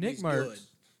 So Nick He's Merckx, good.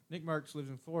 Nick Merckx lives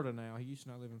in Florida now. He used to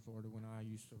not live in Florida when I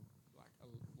used to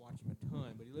watch him a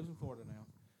ton, but he lives in Florida now.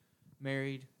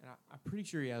 Married, and I'm pretty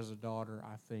sure he has a daughter.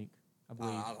 I believe.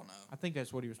 I don't know. I think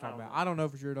that's what he was talking I don't about. I don't know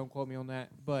for sure. Don't quote me on that.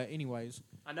 But anyways,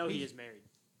 I know he He's- is married.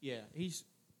 yeah, he's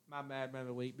my Madman of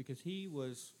the Week because he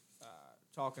was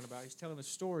talking about. He's telling a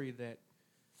story that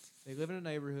they live in a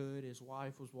neighborhood. His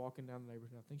wife was walking down the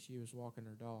neighborhood. I think she was walking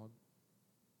her dog.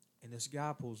 And this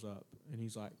guy pulls up, and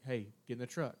he's like, hey, get in the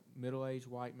truck. Middle-aged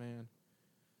white man,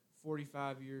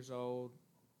 45 years old.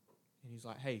 And he's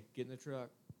like, hey, get in the truck.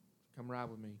 Come ride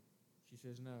with me. She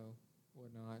says no,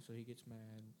 whatnot. So he gets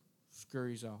mad,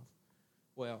 scurries off.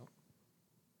 Well,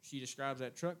 she describes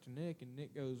that truck to Nick, and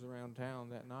Nick goes around town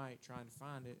that night trying to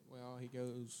find it. Well, he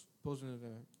pulls into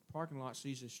the parking lot,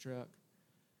 sees this truck,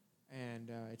 and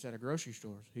it's at a grocery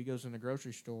store. So he goes in the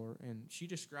grocery store, and she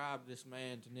described this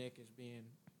man to Nick as being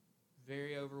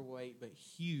very overweight, but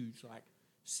huge, like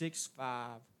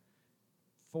 6'5",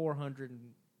 400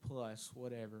 plus,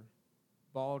 whatever.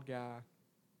 Bald guy,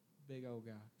 big old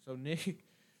guy. So Nick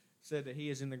said that he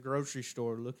is in the grocery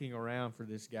store looking around for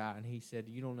this guy, and he said,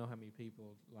 you don't know how many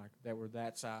people like that were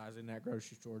that size in that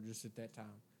grocery store just at that time.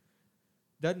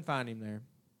 Doesn't find him there.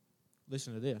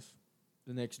 Listen to this.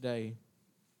 The next day,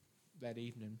 that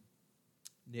evening,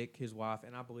 Nick, his wife,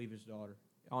 and I believe his daughter,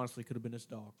 honestly could have been his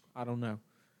dog. I don't know.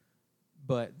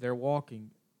 But they're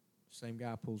walking. Same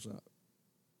guy pulls up,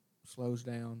 slows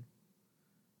down,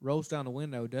 rolls down the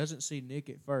window, doesn't see Nick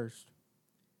at first.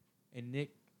 And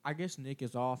I guess Nick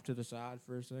is off to the side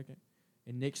for a second.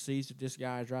 And Nick sees that this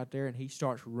guy is right there, and he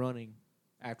starts running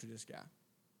after this guy.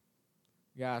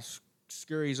 Guy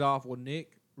scurries off. Well,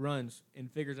 Nick runs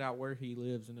and figures out where he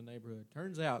lives in the neighborhood.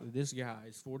 Turns out that this guy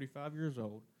is 45 years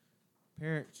old.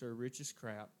 Parents are rich as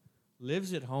crap.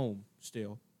 Lives at home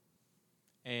still.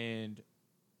 And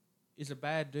is a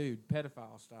bad dude,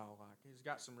 pedophile style like. He's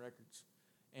got some records.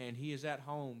 And he is at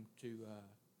home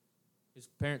his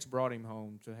parents brought him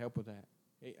home to help with that.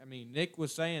 I mean, Nick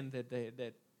was saying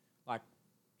that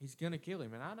he's going to kill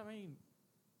him. And I mean,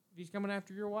 if he's coming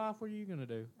after your wife, what are you going to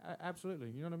do?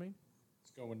 Absolutely. You know what I mean?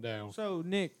 It's going down. So,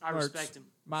 Nick, I Merckx, respect him.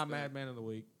 my Madman of the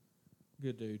Week.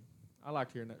 Good dude. I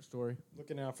liked hearing that story.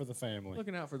 Looking out for the family.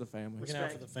 Looking out for the family. Looking out for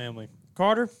Respect. the family.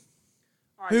 Carter,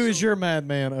 All right, who is so- your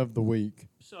madman of the week?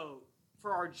 So,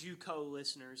 for our JUCO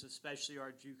listeners, especially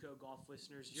our JUCO golf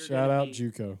listeners, Shout out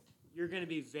JUCO. you're going to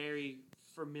be very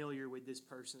familiar with this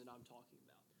person that I'm talking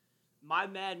about. My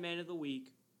madman of the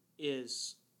week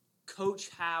is Coach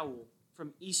Howell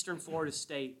from Eastern Florida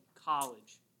State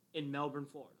College in Melbourne,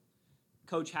 Florida.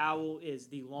 Coach Howell is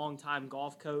the longtime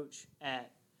golf coach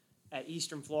at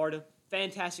Eastern Florida.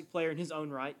 Fantastic player in his own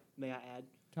right, may I add.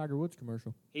 Tiger Woods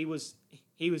commercial. He was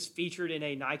featured in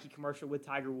a Nike commercial with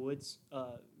Tiger Woods.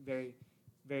 Very,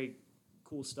 very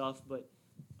cool stuff. But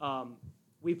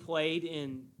we played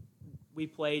in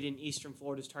Eastern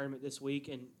Florida's tournament this week,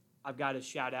 and I've got to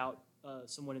shout out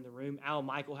someone in the room. Alan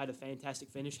Michael had a fantastic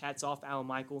finish. Hats off, Alan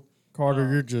Michael.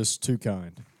 Carter, you're just too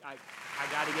kind. I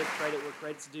got to give credit where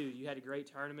credit's due. You had a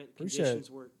great tournament. Appreciate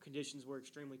Conditions were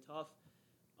extremely tough.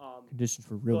 Conditions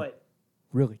were But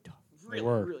really tough. really, They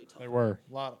were. really tough. They were.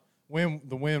 A lot of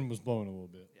the wind was blowing a little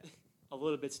bit. A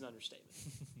little bit's an understatement.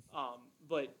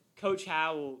 But Coach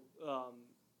Howell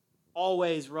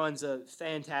always runs a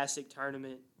fantastic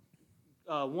tournament.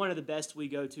 One of the best we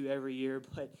go to every year.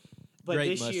 But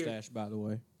Great this year, mustache, by the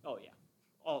way. oh yeah,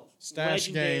 oh Stash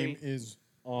legendary, game is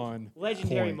on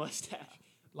legendary point. mustache.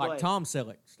 Like But- Tom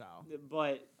Selleck style.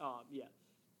 But yeah,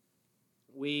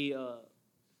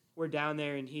 we're down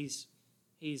there and he's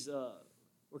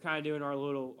we're kind of doing our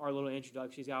little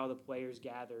introduction. He's got all the players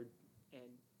gathered, and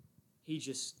he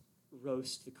just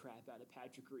roasts the crap out of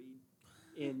Patrick Reed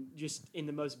in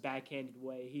the most backhanded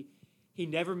way. He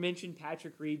never mentioned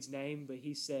Patrick Reed's name, but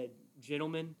he said,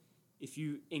 "Gentlemen, if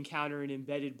you encounter an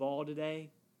embedded ball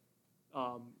today,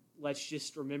 let's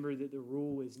just remember that the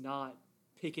rule is not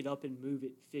pick it up and move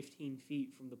it 15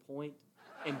 feet from the point,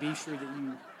 and be sure that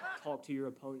you talk to your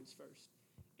opponents first."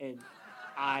 And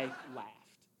I laughed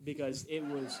because it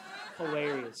was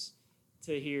hilarious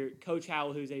to hear Coach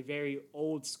Howell, who's a very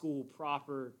old school,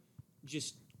 proper,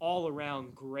 just all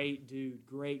around great dude,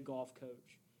 great golf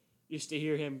coach, just to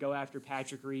hear him go after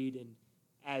Patrick Reed. And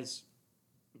as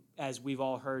we've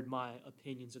all heard my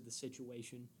opinions of the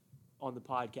situation on the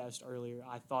podcast earlier,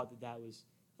 I thought that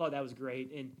was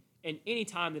great. And any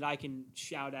time that I can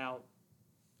shout out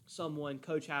someone,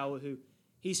 Coach Howell, who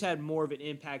he's had more of an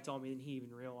impact on me than he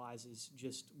even realizes,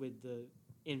 just with the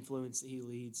influence that he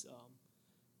leads.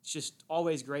 It's just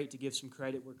always great to give some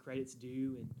credit where credit's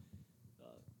due, and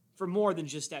for more than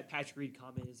just that Patrick Reed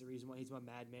comment is the reason why he's my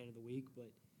madman of the week.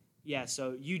 But yeah,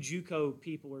 so you JUCO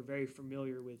people are very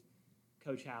familiar with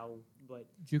Coach Howell, but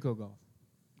JUCO golf.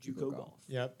 JUCO golf.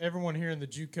 Yeah, everyone here in the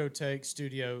Juco Take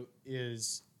studio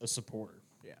is a supporter.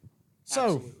 Yeah. So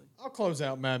Absolutely. I'll close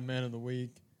out Madman of the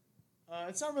Week.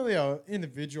 It's not really an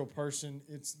individual person.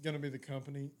 It's going to be the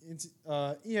company. It's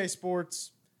EA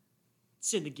Sports.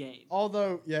 It's in the game.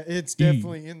 Although, yeah, it's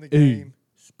definitely in the game.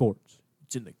 Sports.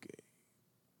 It's in the game.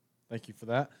 Thank you for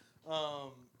that.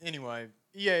 Anyway,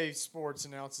 EA Sports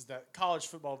announces that college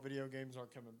football video games are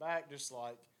coming back, just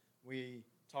like we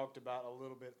talked about a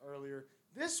little bit earlier.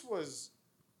 This was...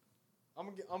 I'm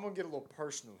gonna get a little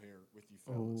personal here with you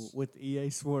fellas. with EA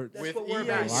Sports. That's With what we're EA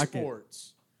about. I like it.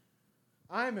 Sports,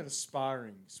 I'm an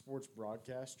aspiring sports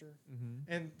broadcaster,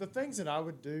 and the things that I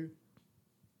would do,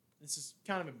 this is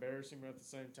kind of embarrassing, but at the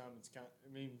same time, it's kind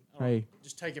of, I don't know,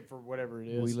 just take it for whatever it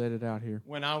is. We let it out here.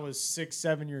 When I was 6,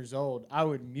 7 years old, I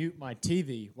would mute my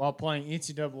TV while playing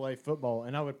NCAA football,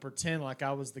 and I would pretend like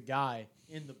I was the guy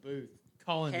in the booth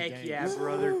calling the Heck games. yeah,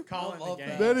 brother. Calling the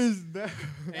games.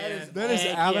 That is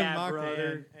Heck Alan yeah, Mark.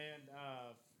 brother.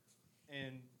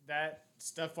 And that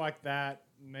stuff like that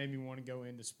made me want to go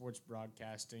into sports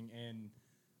broadcasting. And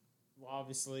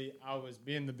obviously, I was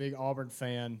being the big Auburn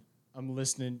fan. I'm not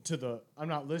listening to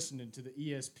the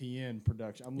ESPN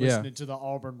production. I'm listening to the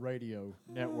Auburn radio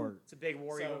network. It's a big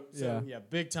war eagle. So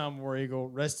big time War Eagle.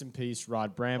 Rest in peace,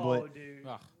 Rod Bramblett. Oh, dude.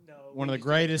 Ugh. No, One of we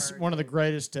the just turned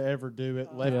greatest to ever do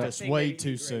it. Left I us think way maybe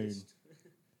too the soon. greatest.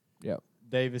 Yep.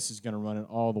 Davis is going to run it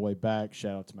all the way back.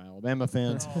 Shout out to my Alabama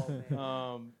fans.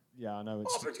 Oh, man. Yeah, I know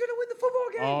it's Auburn's going to win the football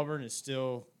game. Auburn is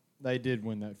still. They did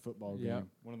win that football game. Yep.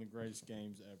 One of the greatest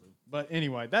games ever. But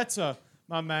anyway, that's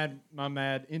my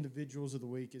mad individuals of the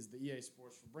week is the EA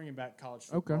Sports for bringing back college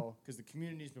football because the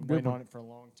community's been Good waiting one. on it for a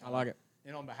long time. I like it.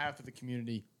 And on behalf of the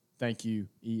community, thank you,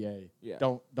 EA. Yeah.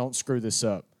 Don't screw this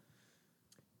up.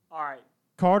 All right.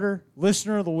 Carter,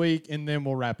 listener of the week, and then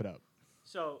we'll wrap it up.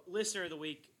 So, listener of the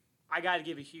week, I got to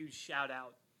give a huge shout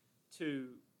out to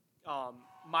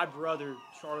my brother,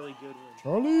 Charlie Goodwin.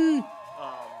 Charlie.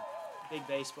 Big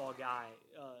baseball guy.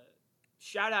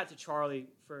 Shout out to Charlie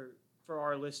for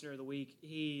our listener of the week.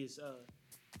 He's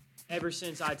ever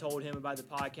since I told him about the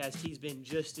podcast, he's been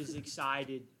just as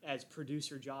excited as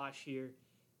producer Josh here.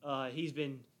 He's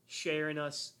been sharing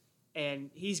us, and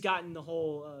he's gotten the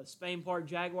whole Spain Park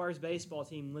Jaguars baseball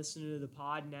team listening to the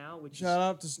pod now, which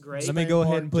Shout is out to great. Let me Spain go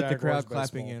ahead Park and put the Jaguars crowd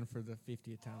clapping baseball. in for the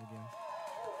 50th time again.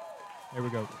 There we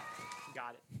go.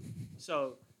 Got it.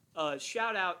 So,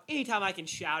 shout out anytime I can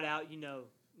shout out.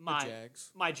 My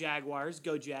Jags. my Jaguars,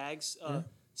 go Jags.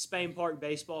 Spain Park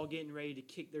baseball getting ready to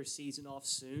kick their season off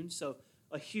soon, so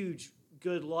a huge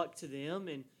good luck to them,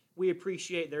 and we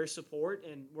appreciate their support,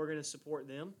 and we're going to support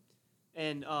them,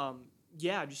 and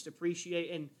just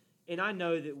appreciate and I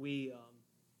know that we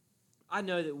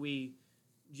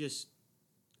just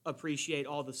appreciate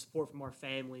all the support from our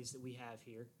families that we have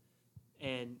here.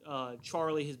 And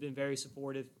Charlie has been very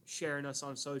supportive, sharing us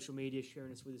on social media,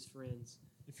 sharing us with his friends.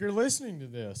 If you're listening to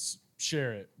this,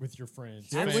 share it with your friends.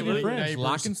 Share it with Absolutely. your friends. neighbors.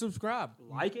 Like and subscribe.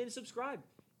 Like and subscribe.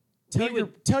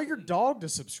 Tell your dog to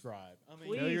subscribe. I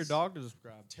mean, Tell your Please. dog to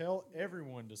subscribe. tell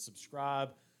everyone to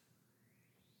subscribe.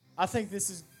 I think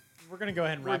we're going to go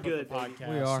ahead and We're wrap good, up the baby. podcast.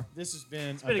 We are. This has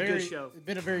been been a good show. It's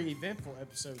been a very eventful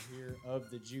episode here of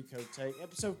the Juco Take.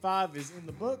 Episode 5 is in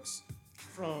the books.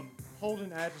 From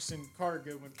Holden Atchison, Carter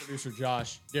Goodwin, producer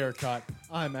Josh, Derek Cott,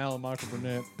 I'm Alan Michael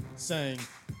Burnett saying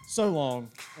so long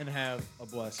and have a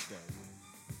blessed day.